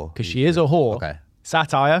a whore. Because she is a whore. Okay.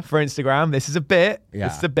 Satire for Instagram. This is a bit. Yeah.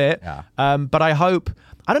 This is a bit. Yeah. But I hope,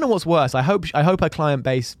 I don't know what's worse. I hope her client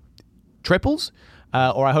base triples,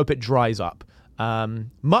 or I hope it dries up.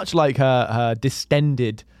 Much like her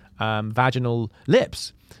distended vaginal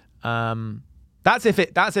lips. That's if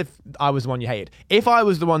I was the one you hated. If I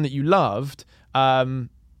was the one that you loved,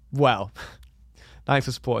 well, thanks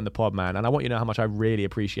for supporting the pod, man. And I want you to know how much I really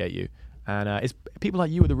appreciate you. And it's people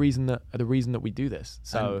like you are the reason that we do this.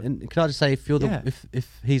 So, and can I just say, if you're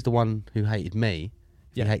if he's the one who hated me,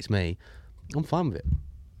 he hates me, I'm fine with it.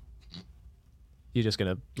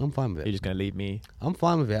 I'm fine with it. You're just gonna leave me. I'm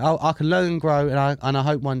fine with it. I can learn and grow, and I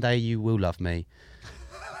hope one day you will love me.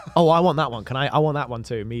 Oh, I want that one. I want that one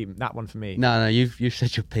too. That one for me. No, you've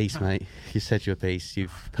said your piece, mate. You said your piece.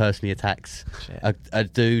 You've personally attacked a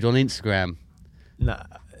dude on Instagram. No.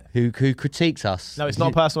 Who critiques us? No, it's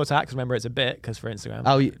not a personal attack. Cause remember, it's a bit. Because for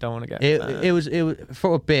Instagram, you don't want to get. It was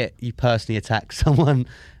for a bit. You personally attacked someone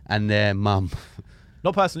and their mum.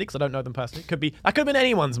 Not personally, because I don't know them personally. That could have been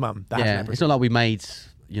anyone's mum. It's not like we made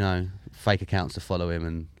fake accounts to follow him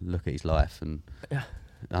and look at his life and. Yeah.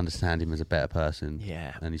 understand him as a better person.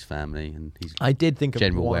 Yeah. And his family and his I did think of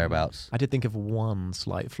general one, whereabouts. I did think of one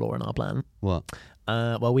slight flaw in our plan. What?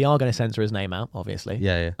 Well, we are going to censor his name out, obviously.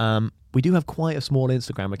 Yeah, yeah. We do have quite a small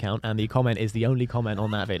Instagram account, and the comment is the only comment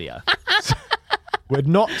on that video. Would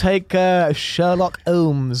not take Sherlock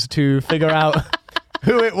Holmes to figure out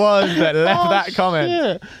who it was that left that comment.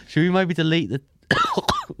 Shit. Should we maybe delete the...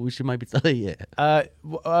 we should maybe delete it.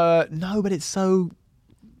 No, but it's so...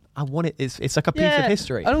 I want it. It's like a piece of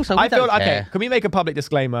history. And also, we don't care. Okay, can we make a public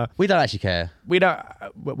disclaimer? We don't actually care. We don't...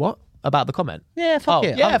 what? About the comment? Yeah, fuck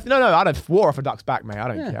it. Yeah, no, I'd have swore off a duck's back, mate. I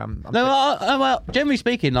don't Yeah. care. Well, generally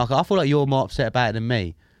speaking, like I feel like you're more upset about it than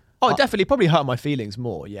me. Oh, it definitely probably hurt my feelings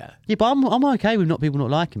more, yeah. Yeah, but I'm okay with people not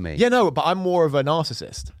liking me. Yeah, no, but I'm more of a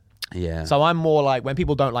narcissist. Yeah. So I'm more like, when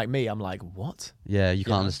people don't like me, I'm like, what? Yeah, you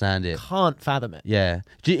can't understand it. Can't fathom it. Yeah.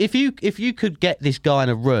 If you could get this guy in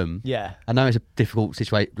a room, Yeah. I know it's a difficult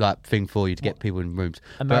situation, like thing for you to get people in rooms.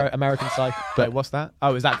 but American Psycho. Wait, what's that?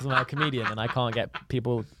 Oh, is that because I'm a comedian and I can't get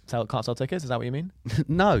people can't sell tickets? Is that what you mean?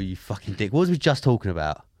 no, you fucking dick. What was we just talking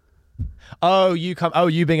about? Oh, you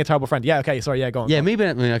being a terrible friend. Yeah, okay, sorry, yeah, go on. Yeah, go on. me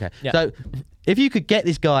being okay. Yeah. So, if you could get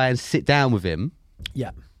this guy and sit down with him,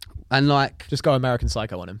 Yeah. and like, Just go American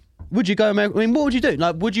Psycho on him. would you go? I mean, what would you do?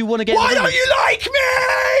 Like, would you want to get? Why don't you like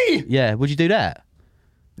me? Yeah, would you do that?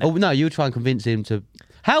 Oh no, you would try and convince him to.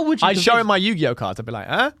 How would you? I'd show him my Yu-Gi-Oh cards. I'd be like,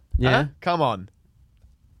 huh? Yeah. Huh? Come on.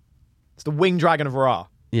 It's the Winged Dragon of Ra.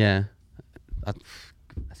 Yeah,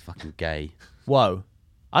 that's fucking gay. Whoa.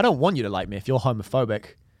 I don't want you to like me if you're homophobic.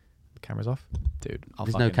 The camera's off? Dude,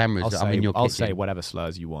 There's no cameras. I'm in your I'll kitchen. say whatever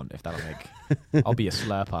slurs you want if that'll make. I'll be a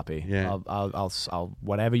slur puppy. Yeah. I'll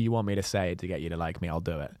whatever you want me to say to get you to like me, I'll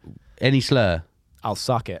do it. Any slur, I'll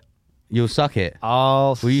suck it. you'll suck it.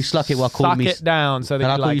 I'll Will you suck it while calling me? Suck it down so that Can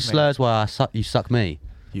I you call like you me. slurs while you suck me?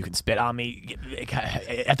 You can spit on me.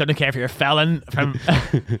 I don't care if you're a felon. From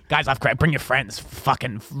guys, bring your friends.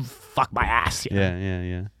 Fucking fuck my ass. You know?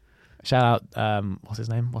 Yeah. Shout out. What's his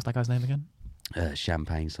name? What's that guy's name again?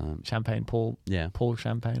 Champagne, son. Champagne Paul. Yeah. Paul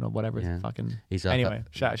Champagne or whatever. Yeah. His fucking. He's anyway.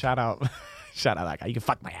 Shout out. Shout out that guy. You can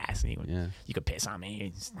fuck my ass. And Yeah. you can piss on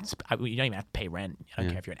me. You don't even have to pay rent. I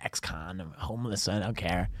don't care if you're an ex-con or homeless. I don't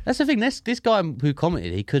care. That's the thing. This guy who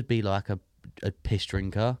commented, he could be like a piss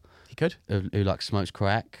drinker He could. who like smokes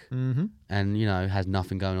crack Mm-hmm. and has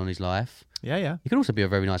nothing going on in his life. Yeah. He could also be a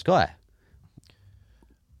very nice guy.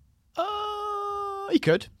 He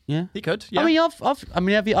could. Yeah. He could. Yeah. I mean,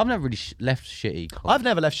 I've never really left shitty. I've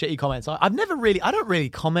never left shitty comments. I don't really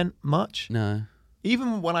comment much. No.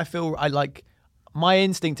 Even when I feel my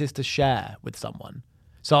instinct is to share with someone.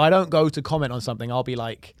 So I don't go to comment on something. I'll be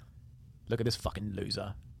like, look at this fucking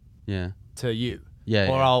loser Yeah. to you. Yeah.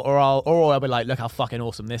 Or yeah. I'll be like, look how fucking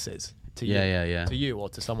awesome this is to you. Yeah. To you or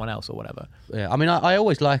to someone else or whatever. Yeah. I mean, I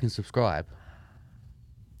always like and subscribe.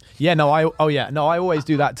 Yeah, no, I always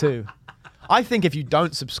do that too. I think if you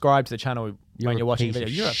don't subscribe to the channel when you're watching a video,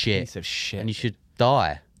 you're a piece of shit. And you should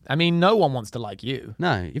die. I mean, no one wants to like you.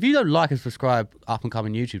 No. If you don't like and subscribe up and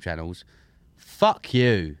coming YouTube channels, fuck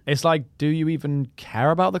you. It's like, do you even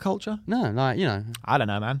care about the culture? No, like, I don't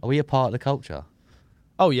know, man. are we a part of the culture?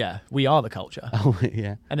 Oh yeah, we are the culture. Oh,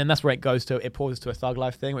 yeah. And then that's where it pauses to a Thug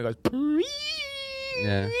Life thing where it goes,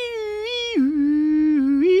 Yeah.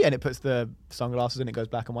 and it puts the sunglasses in, it goes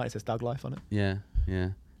black and white, it says Thug Life on it. Yeah.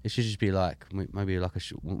 It should just be like, maybe like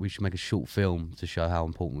we should make a short film to show how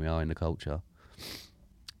important we are in the culture.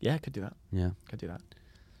 Yeah, could do that. Yeah. Could do that.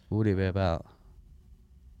 What would it be about?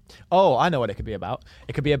 Oh, I know what it could be about.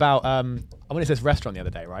 It could be about, I went to this restaurant the other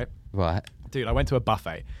day, right? Right. Dude, I went to a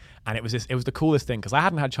buffet and it was the coolest thing because I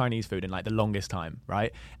hadn't had Chinese food in like the longest time,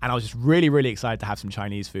 right? And I was just really, really excited to have some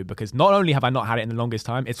Chinese food because not only have I not had it in the longest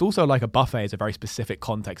time, it's also like a buffet is a very specific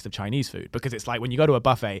context of Chinese food because it's like when you go to a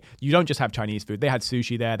buffet, you don't just have Chinese food. They had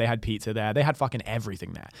sushi there, they had pizza there, they had fucking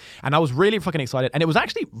everything there. And I was really fucking excited and it was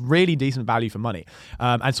actually really decent value for money.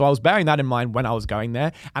 And so I was bearing that in mind when I was going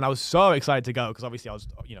there and I was so excited to go because obviously I was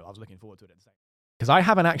looking forward to it at the same time. Because I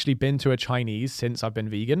haven't actually been to a Chinese since I've been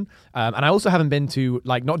vegan. And I also haven't been to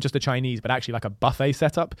like not just a Chinese, but actually like a buffet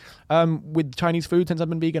setup with Chinese food since I've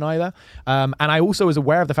been vegan either. And I also was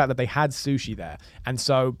aware of the fact that they had sushi there. And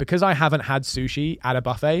so because I haven't had sushi at a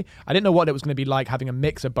buffet, I didn't know what it was going to be like having a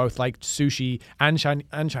mix of both like sushi and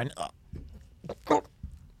Chinese.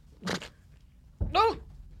 No.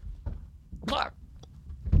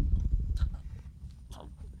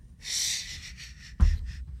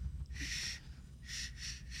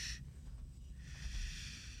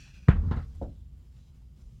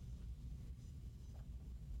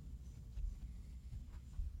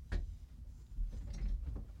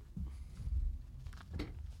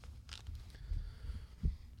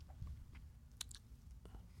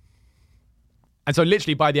 And so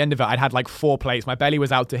literally by the end of it, I'd had like 4 plates. My belly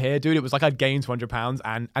was out to here, dude. It was like I'd gained 200 pounds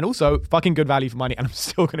and also fucking good value for money. And I'm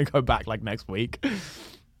still going to go back like next week.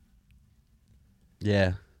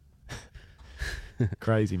 Yeah.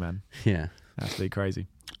 Crazy, man. Yeah. Absolutely crazy.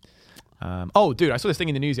 Oh, dude, I saw this thing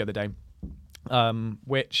in the news the other day,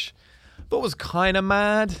 which I thought was kind of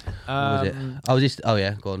mad. What was it? Oh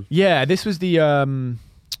yeah, go on. Yeah, this was the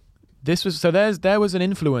there was an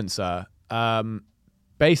influencer.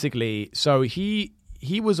 Basically, so he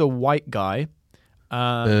was a white guy.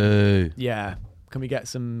 Boo. Yeah. Can we get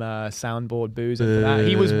some soundboard boos in for that?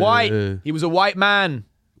 He was white. He was a white man.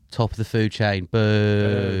 Top of the food chain.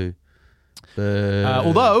 Boo. Boo.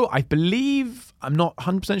 Although I believe, I'm not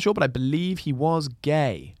 100% sure, but I believe he was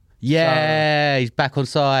gay. Yeah, he's back on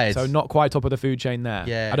side. So not quite top of the food chain there.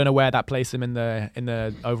 Yeah. I don't know where that placed him in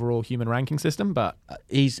the overall human ranking system, but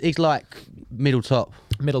he's like middle top.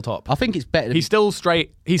 Middle top. I think it's better. He's still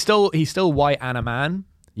straight. He's still white and a man.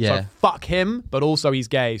 Yeah. So fuck him, but also he's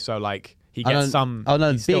gay. So like he gets some. Oh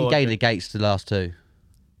no, he's being still gay negates the last two.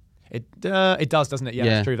 It does, doesn't it? Yeah, Yeah.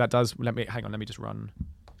 that's true. That does. Let me just run.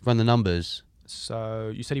 Run the numbers.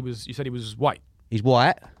 So you said he was white. He's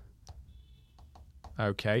white.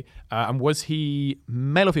 Okay. And was he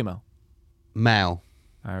male or female? Male.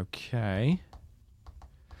 Okay.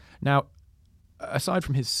 Now, aside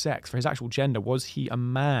from his sex, for his actual gender, was he a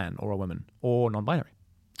man or a woman or non-binary?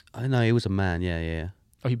 I know he was a man. Yeah.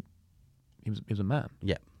 Oh, he was a man.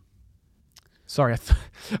 Yeah. Sorry.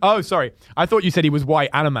 Sorry. I thought you said he was white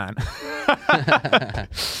and a man.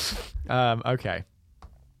 Okay.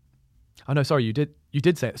 Oh no, sorry. You did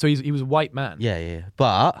say it. So he was a white man. Yeah.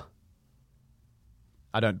 But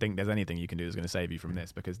I don't think there's anything you can do that's going to save you from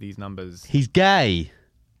this because these numbers. he's gay.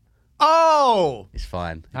 Oh. It's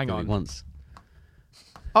fine. Hang on. Once.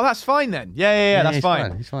 Oh, that's fine then. Yeah. That's he's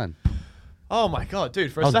fine. He's fine. Oh my god,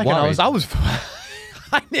 dude! For a I was second, worried. I was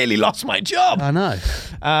I nearly lost my job. I know.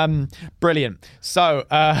 Brilliant. So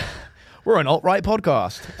we're an alt-right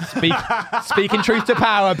podcast. Speaking truth to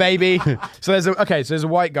power, baby. So there's a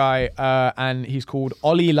white guy, and he's called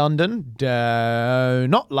Ollie London.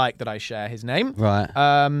 Not like that I share his name. Right.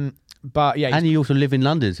 But yeah, And you also live in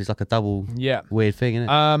London, so it's like a double weird thing, isn't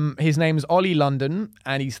it? his name's Ollie London,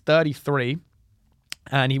 and he's 33.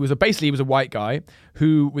 And he was a white guy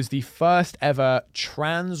who was the first ever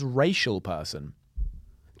transracial person.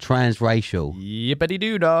 Transracial.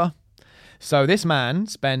 Yippity-doo-dah. So this man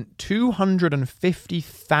spent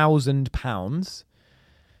 £250,000.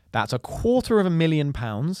 That's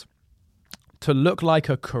 £250,000 to look like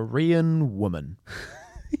a Korean woman.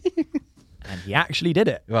 And he actually did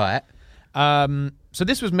it. Right. So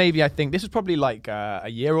this was maybe, I think, this was probably like a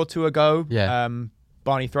year or two ago. Yeah.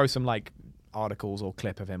 Barney, throw some like articles or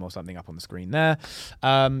clip of him or something up on the screen there.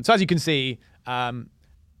 So as you can see,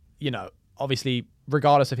 obviously,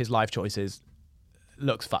 regardless of his life choices,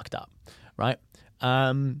 looks fucked up, right?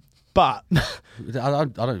 But I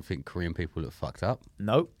don't think Korean people look fucked up.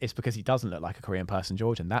 no, it's because he doesn't look like a Korean person,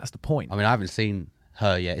 George, and that's the point. I mean, I haven't seen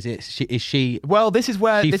her yet. Is she Well, this is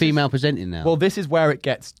where female presenting now? Well, this is where it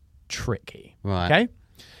gets tricky. Right. Okay.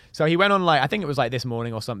 So he went on I think it was like This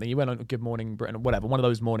Morning or something. He went on Good Morning Britain or whatever, one of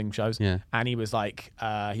those morning shows. Yeah. And he was like,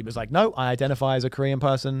 no, I identify as a Korean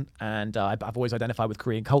person, and I've always identified with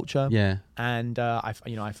Korean culture. Yeah. And I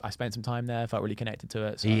spent some time there, felt really connected to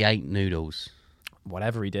it. So He ate noodles.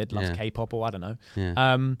 whatever he did, loves Yeah. K-pop or I don't know.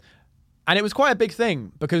 Yeah. And it was quite a big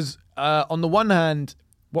thing because on the one hand,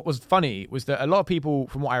 what was funny was that a lot of people,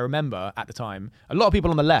 from what I remember at the time, a lot of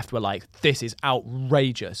people on the left were like, this is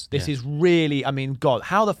outrageous. This is really, I mean, God,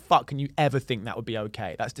 how the fuck can you ever think that would be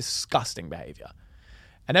okay? That's disgusting behavior.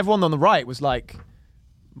 And everyone on the right was like,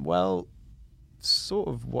 well, sort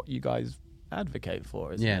of what you guys advocate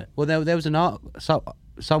for, isn't it? Well, there was an art.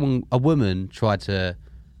 A woman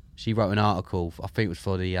she wrote an article. I think it was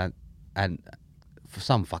for for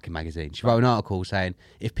some fucking magazine. She wrote an article saying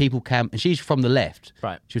if people can, and she's from the left.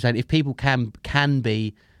 Right. She was saying if people can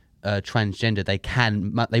be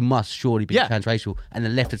transgender, they must surely be transracial. And the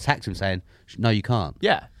left attacked him saying, no, you can't.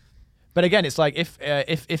 Yeah. But again, it's like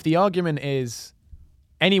if the argument is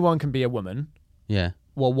anyone can be a woman, Yeah.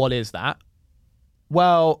 well, what is that?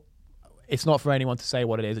 Well, it's not for anyone to say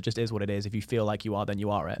what it is. It just is what it is. If you feel like you are, then you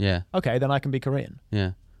are it. Yeah. Okay, then I can be Korean.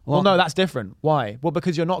 Yeah. Well, no, that's different. Why? Well,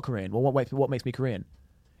 because you're not Korean. Well, what makes me Korean?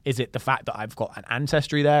 Is it the fact that I've got an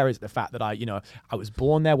ancestry there? Is it the fact that I was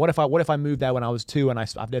born there? What if I moved there when I was 2 and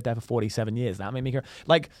I've lived there for 47 years? That made me Korean.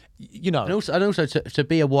 And also to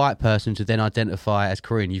be a white person to then identify as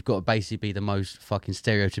Korean, you've got to basically be the most fucking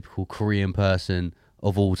stereotypical Korean person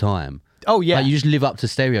of all time. Oh yeah, Like, you just live up to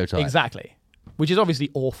stereotypes. exactly. Which is obviously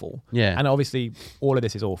awful. Yeah. And obviously all of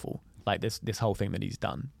this is awful. like this whole thing that he's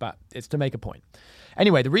done, but it's to make a point.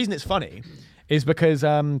 Anyway, the reason it's funny is because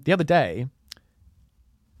the other day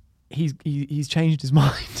he's changed his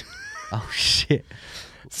mind. Oh shit!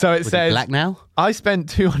 So it Was says it black now? I spent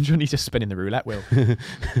 200. He's just spinning the roulette wheel.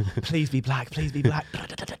 Please be black. Please be black.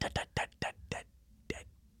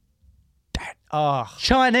 Oh,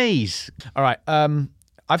 Chinese. all right.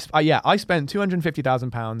 I spent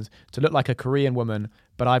 £250,000 to look like a Korean woman,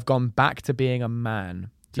 but I've gone back to being a man.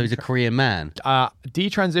 So he's a Korean man.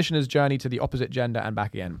 Detransitioner's journey to the opposite gender and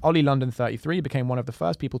back again. Ollie London, 33, became one of the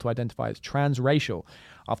first people to identify as transracial.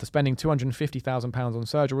 After spending £250,000 on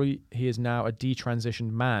surgery, he is now a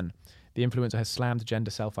detransitioned man. The influencer has slammed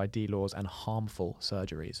gender self-ID laws and harmful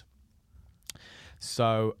surgeries.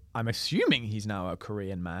 So I'm assuming he's now a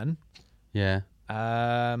Korean man. Yeah.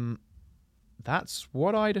 That's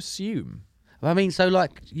what I'd assume. I mean, so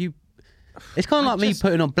like you, it's kind of like me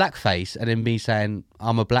putting on blackface and then me saying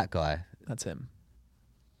I'm a black guy. That's him.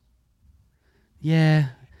 Yeah.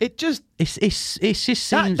 It just It's just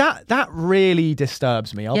seems that really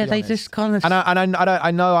disturbs me. I'll yeah. be They honest. just kind of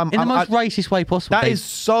I know I'm in the most racist way possible. That is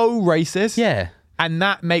so racist. yeah. And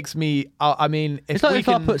that makes me. I mean, It's like if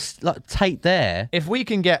I put like Tate there. if we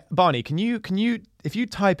can get Barney, can you if you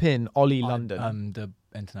type in Ollie London? The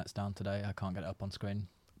internet's down today. I can't get it up on screen.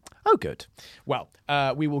 Oh, good. Well,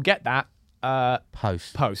 we will get that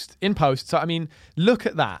Post. in post. So I mean, look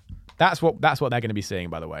at that. That's what they're going to be seeing.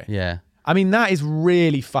 By the way, Yeah. I mean that is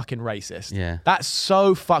really fucking racist. Yeah. That's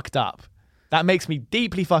so fucked up. That makes me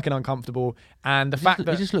deeply fucking uncomfortable. And the fact It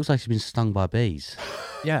that just looks like she's been stung by bees.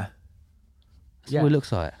 yeah. That's what it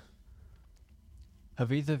looks like.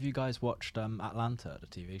 Have either of you guys watched Atlanta, the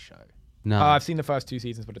TV show? No. I've seen the first 2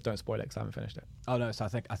 seasons, but don't spoil it because I haven't finished it. Oh no, so I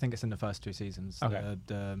think it's in the first 2 seasons. Okay.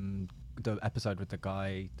 The episode with the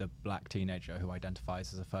guy, the black teenager who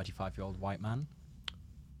identifies as a 35-year-old white man,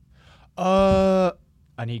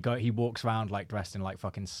 and he walks around like dressed in like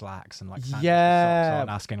fucking slacks and like sandals with Yeah. socks on,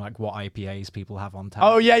 asking like what IPAs people have on tap.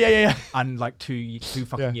 Oh yeah. And like two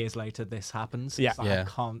fucking Yeah. years later, this happens. Yeah. It's like, Yeah. I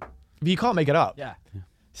can't. But you can't make it up. Yeah.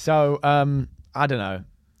 So I don't know.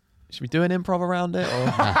 Should we do an improv around it? Or?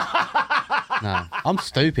 No. I'm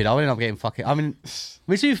stupid. I'll end up getting fucking. I mean, to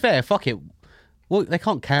be fair, fuck it. Well, they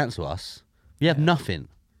can't cancel us. We have nothing.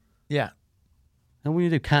 Yeah. And when you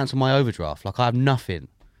do cancel my overdraft, like I have nothing.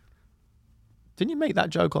 Didn't you make that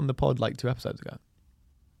joke on the pod like 2 episodes ago?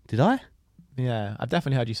 Did I? Yeah, I've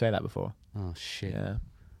definitely heard you say that before. Oh shit. Yeah.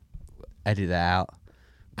 Edit that out.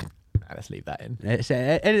 Let's leave that in. Edit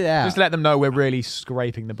it out. Just let them know we're really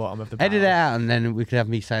scraping the bottom of the barrel. Edit it out, and then we could have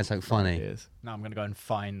me saying something funny. Cheers. Now I'm gonna go and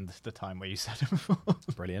find the time where you said it before.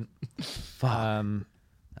 Brilliant. Fuck.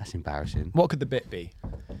 That's embarrassing. What could the bit be?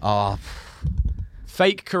 Oh,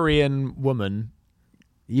 Fake Korean woman.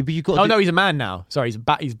 but you got. Oh no, he's a man now. Sorry,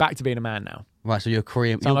 he's back to being a man now. Right, so you're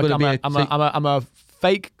Korean. So You're gonna be I'm a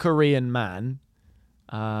fake Korean man.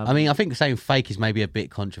 I mean, I think saying fake is maybe a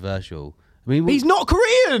bit controversial. I mean, He's not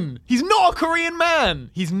Korean. He's not a Korean man.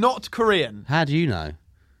 He's not Korean how do you know?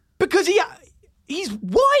 because he's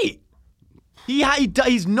white.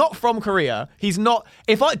 He's not from Korea. He's not.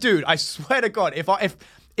 I swear to God,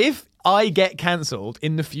 if I get cancelled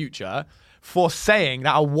in the future for saying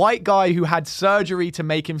that a white guy who had surgery to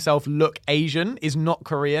make himself look Asian is not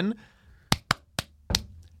Korean,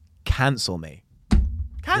 cancel me.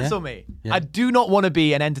 Cancel me. Yeah. I do not want to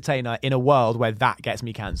be an entertainer in a world where that gets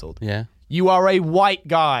me cancelled. Yeah. You are a white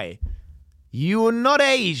guy. You are not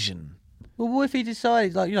Asian. Well, what if he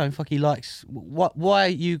decides, like, fuck, he likes. Why are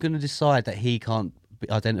you going to decide that he can't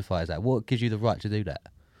identify as that? What gives you the right to do that?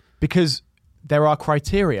 Because there are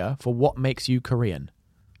criteria for what makes you Korean.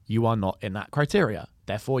 You are not in that criteria.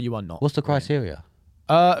 Therefore, you are not. What's the criteria?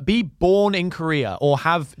 Be born in Korea or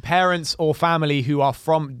have parents or family who are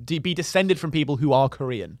be descended from people who are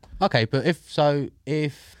Korean. Okay, but if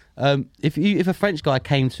a French guy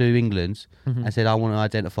came to England and said, I want to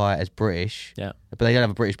identify as British, Yeah. but they don't have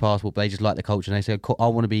a British passport, but they just like the culture, and they say, I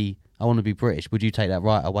want to be British, would you take that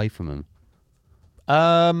right away from them?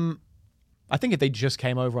 I think if they just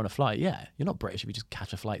came over on a flight, yeah, you're not British if you just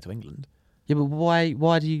catch a flight to England. Yeah, but why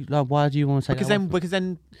do you want to take that away Because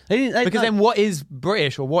then from them? what is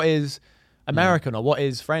British or what is American or what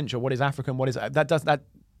is French or what is African? What is that?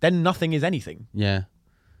 Then nothing is anything. Yeah.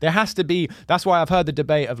 There has to be. That's why I've heard the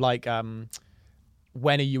debate of like,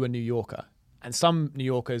 when are you a New Yorker? And some New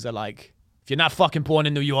Yorkers are like, if you're not fucking born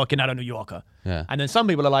in New York, you're not a New Yorker. Yeah. And then some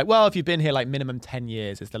people are like, well, if you've been here like minimum 10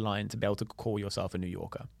 years is the line to be able to call yourself a New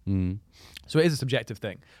Yorker. Mm. So it is a subjective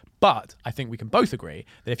thing. But I think we can both agree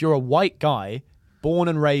that if you're a white guy born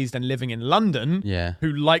and raised and living in London Yeah.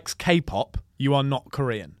 who likes K-pop, you are not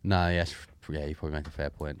Korean. No, yes. Yeah, you probably make a fair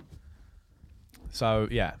point. So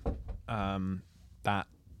yeah, that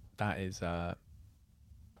is yeah.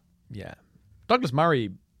 Douglas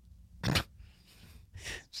Murray.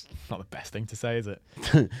 It's not the best thing to say, is it?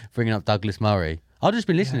 Bringing up Douglas Murray. I've just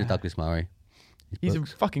been listening to Douglas Murray. He's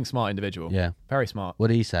books. a fucking smart individual. Yeah. Very smart. What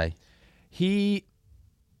did he say? He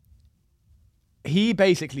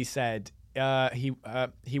basically said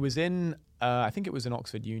he was in I think it was an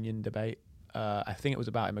Oxford Union debate. I think it was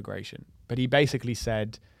about immigration, but he basically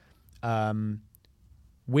said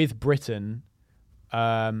with Britain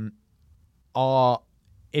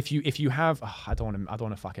if you have I don't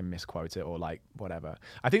want to fucking misquote it or like whatever.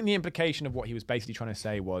 I think the implication of what he was basically trying to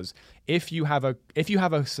say was if you have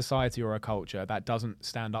a society or a culture that doesn't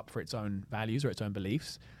stand up for its own values or its own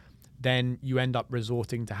beliefs, then you end up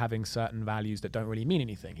resorting to having certain values that don't really mean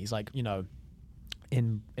anything. He's like, you know,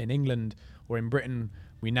 in England or in Britain,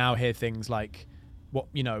 we now hear things like what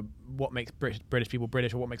makes British people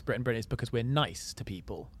British or what makes Britain British is because we're nice to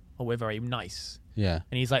people or we're very nice. Yeah.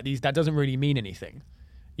 And he's like, that doesn't really mean anything,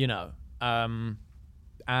 you know. And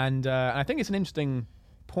I think it's an interesting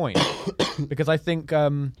point because I think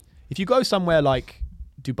if you go somewhere like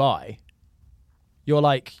Dubai,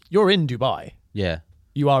 you're in Dubai. Yeah.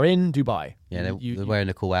 You are in Dubai. Yeah, they're wearing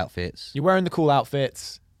the cool outfits. You're wearing the cool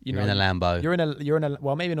outfits. You're in a Lambo. You're in a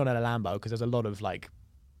well, maybe not in a Lambo because there's a lot of like,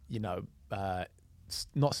 you know,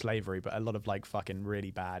 not slavery, but a lot of like fucking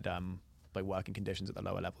really bad like working conditions at the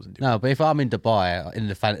lower levels in Dubai. No, but if I'm in Dubai in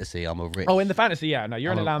the fantasy, I'm a rich. Oh, in the fantasy, yeah. No,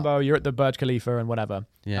 you're in a Lambo. You're at the Burj Khalifa and whatever.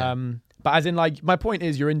 Yeah. But as in like, my point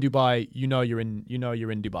is, you're in Dubai. You know you're in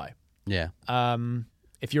Dubai. Yeah.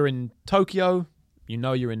 If you're in Tokyo, you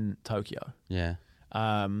know you're in Tokyo. Yeah.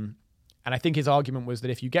 And I think his argument was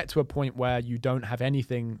that if you get to a point where you don't have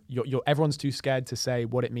anything, everyone's too scared to say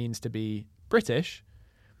what it means to be British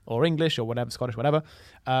or English or whatever, Scottish, whatever,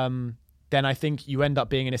 then I think you end up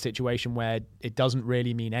being in a situation where it doesn't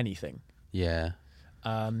really mean anything. Yeah.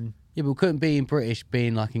 Yeah, but couldn't being British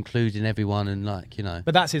being like including everyone and like, you know.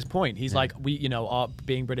 But that's his point. He's like,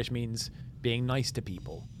 being British means being nice to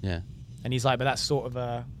people. Yeah. And he's like, but that's sort of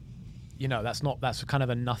a, that's kind of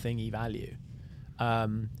a nothing-y value.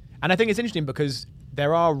 And I think it's interesting because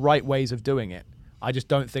there are right ways of doing it. I just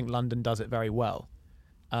don't think London does it very well.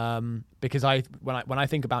 Because when I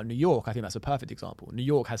think about New York, I think that's a perfect example. New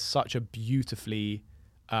York has such a beautifully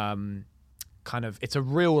it's a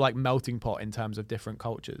real like melting pot in terms of different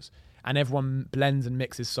cultures, and everyone blends and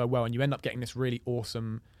mixes so well, and you end up getting this really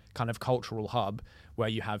awesome kind of cultural hub where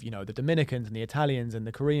you have, you know, the Dominicans and the Italians and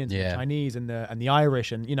the Koreans and the Chinese and the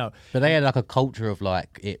Irish and, you know. But they had like a culture of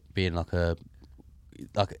like it being like an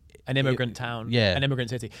immigrant town, an immigrant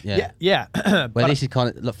city. Yeah. But this is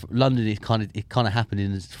kind of London. It kind of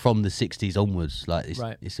happened from the '60s onwards. Like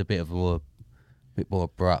it's a bit more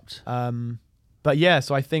abrupt. But yeah,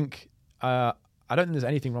 so I think I don't think there's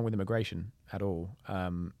anything wrong with immigration at all.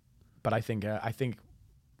 But I think I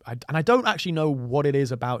don't actually know what it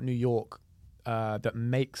is about New York that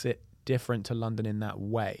makes it different to London in that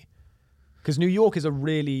way. Because New York is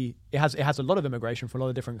it has a lot of immigration from a lot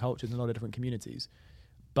of different cultures and a lot of different communities.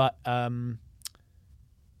 But they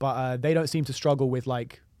don't seem to struggle with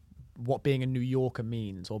like what being a New Yorker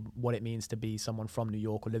means or what it means to be someone from New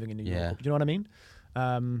York or living in New York. Do you know what I mean?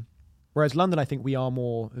 Whereas London, I think we are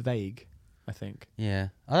more vague. I think. Yeah,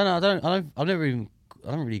 I don't know. I don't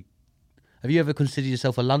really. Have you ever considered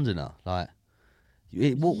yourself a Londoner? Like,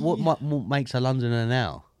 what makes a Londoner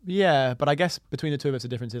now? Yeah, but I guess between the two of us, the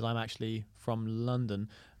difference is I'm actually from London.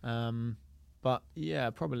 But yeah,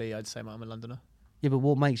 probably I'd say I'm a Londoner. Yeah, but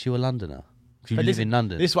what makes you a Londoner? Because you live in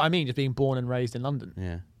London. This is what I mean, just being born and raised in London.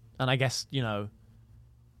 Yeah. And I guess, you know,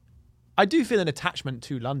 I do feel an attachment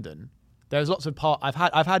to London. There's lots of I've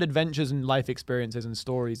had adventures and life experiences and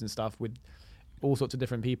stories and stuff with all sorts of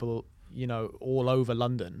different people, you know, all over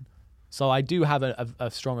London. So I do have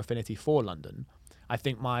a strong affinity for London. I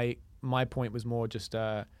think my point was more just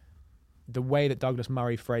the way that Douglas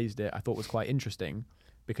Murray phrased it, I thought was quite interesting.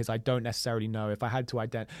 Because I don't necessarily know if I had to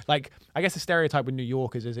identify. Like, I guess the stereotype with New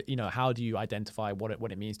Yorkers is, you know, how do you identify what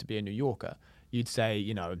it means to be a New Yorker? You'd say,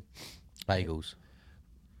 you know, bagels,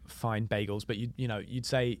 fine bagels, but you'd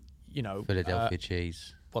say, you know, Philadelphia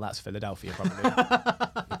cheese. Well, that's Philadelphia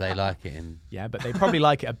probably. They like it in. Yeah, but they probably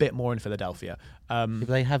like it a bit more in Philadelphia. If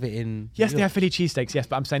they have it in. Yes, they have Philly cheesesteaks. Yes,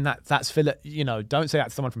 but I'm saying that's Philly. You know, don't say that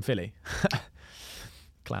to someone from Philly.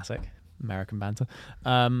 Classic American banter.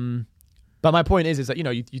 But my point is that, you know,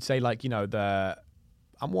 you'd say like, you know,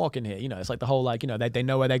 I'm walking here, you know, it's like the whole like, you know, they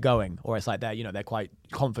know where they're going, or it's like they're quite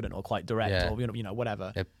confident or quite direct or, you know,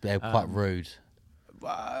 whatever. They're quite rude.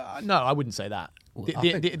 No, I wouldn't say that.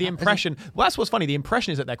 The impression, well, that's what's funny. The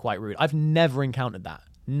impression is that they're quite rude. I've never encountered that.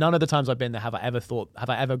 None of the times I've been there have I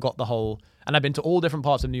ever got the whole, and I've been to all different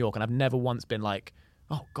parts of New York, and I've never once been like,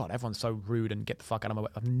 oh God, everyone's so rude and get the fuck out of my way.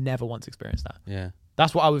 I've never once experienced that. Yeah.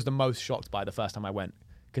 That's what I was the most shocked by the first time I went.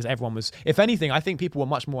 Because everyone was, if anything, I think people were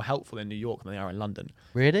much more helpful in New York than they are in London.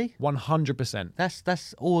 Really? 100%.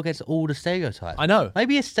 That's all against all the stereotypes. I know.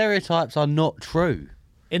 Maybe the stereotypes are not true.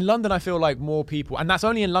 In London, I feel like more people, and that's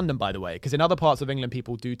only in London, by the way, because in other parts of England,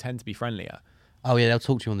 people do tend to be friendlier. Oh yeah, they'll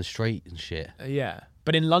talk to you on the street and shit. Yeah.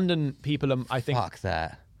 But in London, people are, I think, Fuck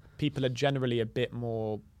that. people are generally a bit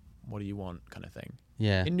more, what do you want kind of thing.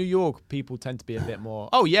 Yeah. In New York, people tend to be a bit more,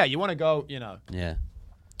 oh yeah, you want to go, you know. Yeah.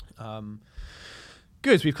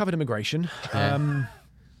 Good, so we've covered immigration. Yeah.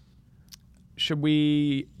 Should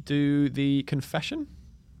we do the confession?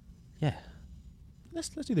 Yeah. Let's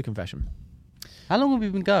do the confession. How long have we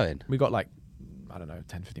been going? We got like, I don't know,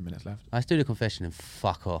 10, 15 minutes left. Let's do the confession and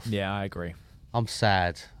fuck off. Yeah, I agree. I'm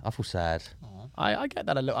sad. I feel sad. I get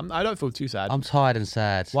that a little. I don't feel too sad. I'm tired and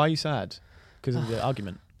sad. Why are you sad? Because of the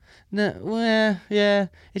argument. No, well, yeah.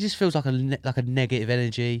 It just feels like a negative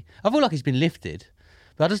energy. I feel like it's been lifted,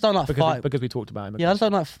 but I just don't like fight. Because we talked about immigration. Yeah, I just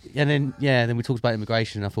don't like. And then we talked about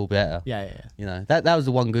immigration, and I feel better. Yeah. You know, that was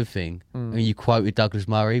the one good thing. And you quoted Douglas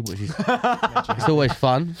Murray, which is it's always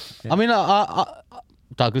fun. Yeah. I mean,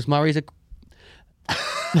 Douglas Murray's a.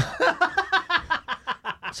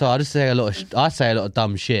 So I just say a lot of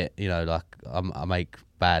dumb shit. You know, like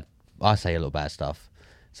I say a lot of bad stuff.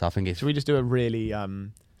 So I think it's. Should we just do a really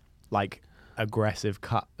like aggressive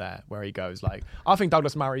cut there where he goes like, I think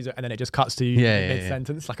Douglas Murray's, and then it just cuts to you mid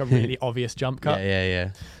sentence, like a really obvious jump cut.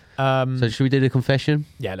 Yeah. So should we do the confession?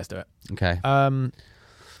 Yeah, let's do it. Okay.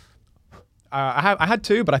 I had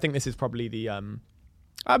two, but I think this is probably the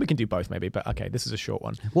we can do both maybe, but okay, this is a short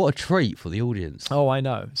one. What a treat for the audience. Oh, I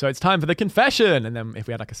know. So it's time for the confession, and then if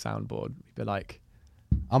we had like a soundboard, we'd be like,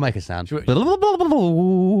 I'll make a sound. well,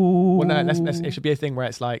 no, let's. It should be a thing where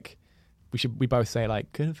it's like we both say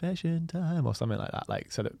like confession time or something like that,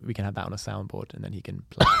 like so that we can have that on a soundboard, and then he can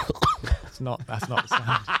play. That's not the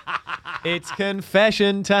sound. It's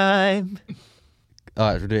confession time.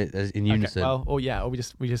 All right, we'll do it in unison. Okay, or we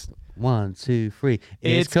just 1, 2, 3.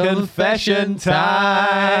 It's confession time.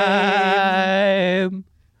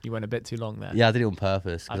 You went a bit too long there. Yeah, I did it on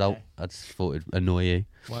purpose because Okay. I just thought it'd annoy you.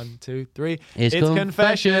 1, 2, 3. It's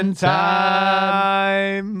confession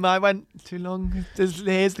time. I went too long.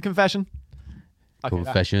 Here's the confession. Okay,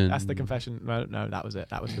 Confession. That's the confession. No, that was it.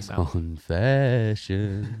 That was the sound.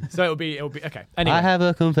 Confession. So it'll be okay. Anyway, I have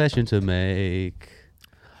a confession to make.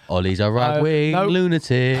 Ollie's a right-wing no.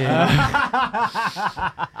 lunatic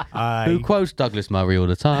who quotes Douglas Murray all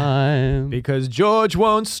the time. because George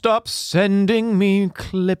won't stop sending me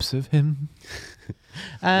clips of him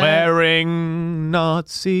wearing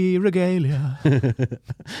Nazi regalia.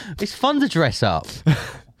 It's fun to dress up.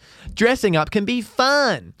 Dressing up can be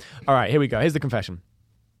fun. All right, here we go. Here's the confession.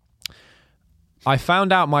 I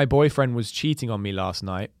found out my boyfriend was cheating on me last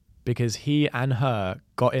night because he and her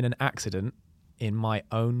got in an accident in my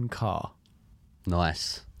own car.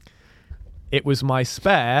 Nice. It was my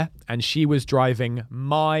spare and she was driving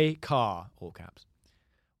my car, all caps.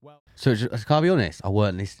 Well, So can I be honest? I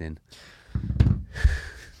weren't listening.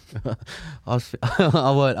 I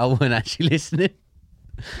weren't actually listening.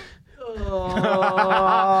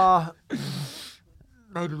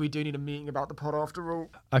 maybe we do need a meeting about the pod after all.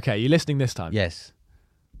 Okay, you listening this time? Yes.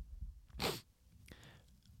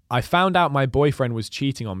 I found out my boyfriend was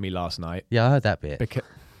cheating on me last night. Yeah, I heard that bit.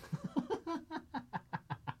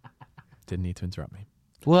 Didn't need to interrupt me.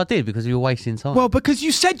 Well, I did because you were wasting time. Well, because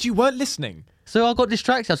you said you weren't listening. So I got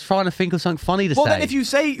distracted. I was trying to think of something funny to say. Well, then if you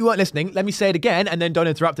say you weren't listening, let me say it again, and then don't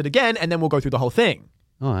interrupt it again, and then we'll go through the whole thing.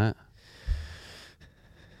 All right.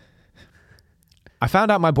 I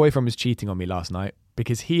found out my boyfriend was cheating on me last night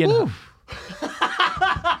because he and her...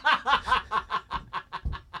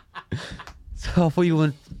 So I thought you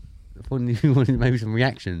wanted maybe some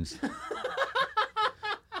reactions.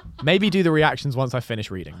 Maybe do the reactions once I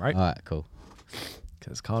finish reading, right? All right, cool.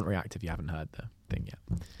 Because can't react if you haven't heard the thing yet.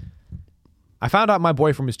 I found out my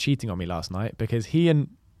boyfriend was cheating on me last night because he and...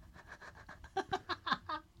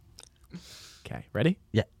 Okay, ready?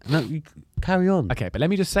 Yeah. No, you carry on. Okay, but let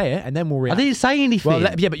me just say it and then we'll I react. didn't say anything. Well,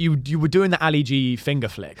 yeah, but you were doing the Ali G finger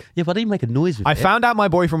flick. Yeah, but I didn't make a noise with I it. found out my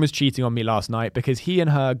boyfriend was cheating on me last night because he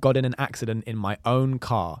and her got in an accident in my own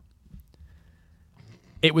car.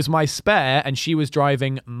 It was my spare and she was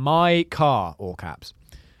driving my car, all caps.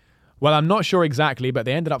 Well, I'm not sure exactly, but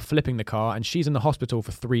they ended up flipping the car and she's in the hospital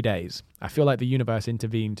for 3 days. I feel like the universe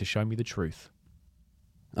intervened to show me the truth.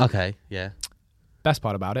 Okay, yeah. Best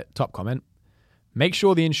part about it, top comment. Make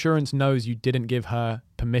sure the insurance knows you didn't give her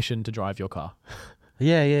permission to drive your car.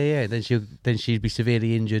 Yeah. Then she'd be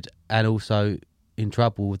severely injured and also in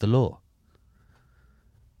trouble with the law.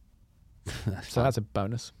 So that's a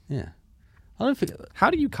bonus. Yeah. I don't think. How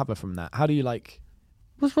do you cover from that? How do you like?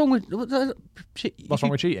 What's wrong with What's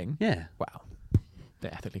wrong with cheating? Yeah. Wow.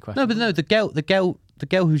 They're ethically No, questionable. but no, the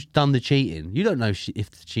girl who's done the cheating. You don't know if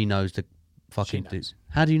she knows the fucking. She knows.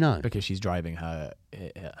 How do you know? Because she's driving her.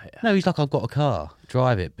 No, he's like, I've got a car.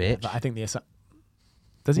 Drive it, bitch. But I think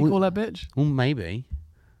does he Well- call her bitch? Well, maybe.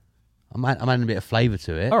 I'm adding a bit of flavour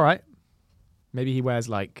to it. All right. Maybe he wears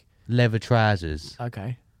like. Leather trousers.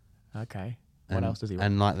 Okay. What and, else does he wear?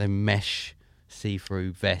 And like them mesh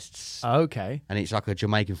see-through vests. Okay. And it's like a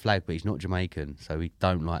Jamaican flag, but he's not Jamaican, so we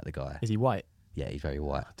don't like the guy. Is he white? Yeah, he's very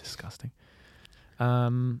white. Disgusting.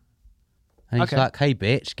 And he's Okay. like, hey,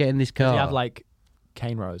 bitch, get in this car. Does he have like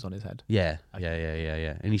cane rows on his head? Yeah.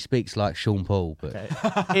 And he speaks like Sean Paul, but Okay.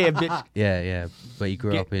 Here, bitch. yeah. But he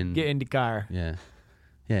grew up in... Get in the car. Yeah.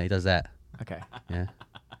 Yeah, he does that. Okay. Yeah.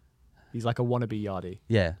 He's like a wannabe yardie.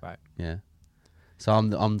 Yeah. Right. Yeah. So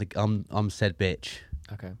I'm said bitch.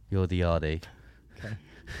 Okay. You're the yardie. Okay.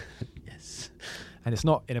 Yes. And it's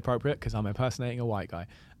not inappropriate because I'm impersonating a white guy.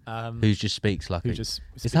 Who just speaks like Who a- just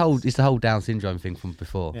It's the whole Down syndrome thing from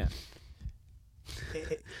before. Yeah.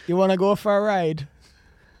 You want to go for a ride?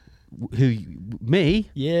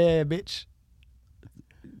 Me? Yeah, bitch.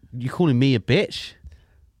 You calling me a bitch?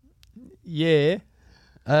 Yeah.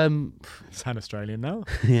 Um, Sound Australian now.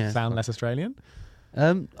 yeah. Sound less Australian.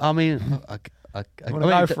 I mean, I Want to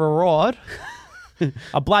go for a ride?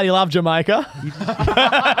 I bloody love Jamaica.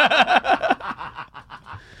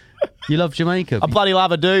 you love Jamaica. I bloody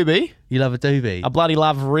love a doobie. You love a doobie. I bloody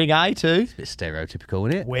love reggae too. It's a bit stereotypical,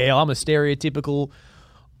 isn't it? Well, I'm a stereotypical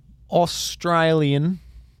Australian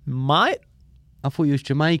mate. I thought you was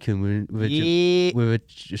Jamaican with a Yeah. with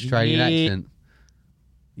a Australian Yeah. accent.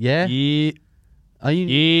 Yeah. Yeah. Are you?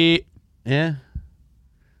 Yeah. Yeah.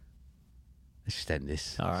 Let's just end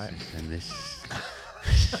this. All right. Let's just end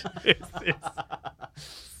this.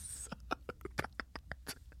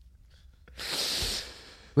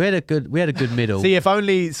 We had a good middle. See,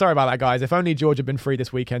 sorry about that, guys. If only George had been free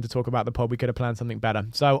this weekend to talk about the pod, we could have planned something better.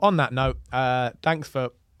 So, on that note, thanks for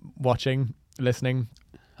watching, listening,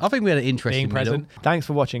 I think we had an interesting being present. middle. Thanks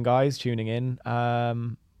for watching, guys, tuning in.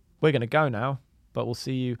 We're going to go now, but we'll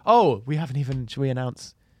see you. Oh, we haven't even, should we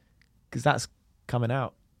announce? Because that's coming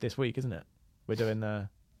out this week, isn't it? We're doing the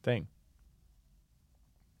thing.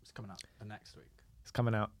 It's coming out the next week. It's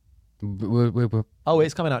coming out. We're Oh,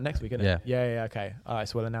 it's coming out next week, isn't Yeah. it? Yeah, okay. All right,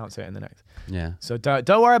 so we'll announce it in the next. yeah. So don't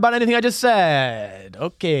worry about anything I just said.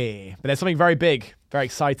 Okay. But there's something very big, very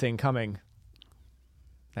exciting coming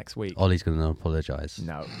next week. Ollie's going to apologise.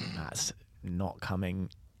 No, that's not coming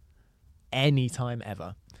anytime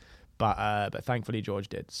ever. But thankfully George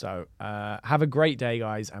did. So have a great day,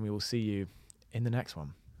 guys, and we will see you in the next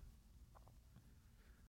one.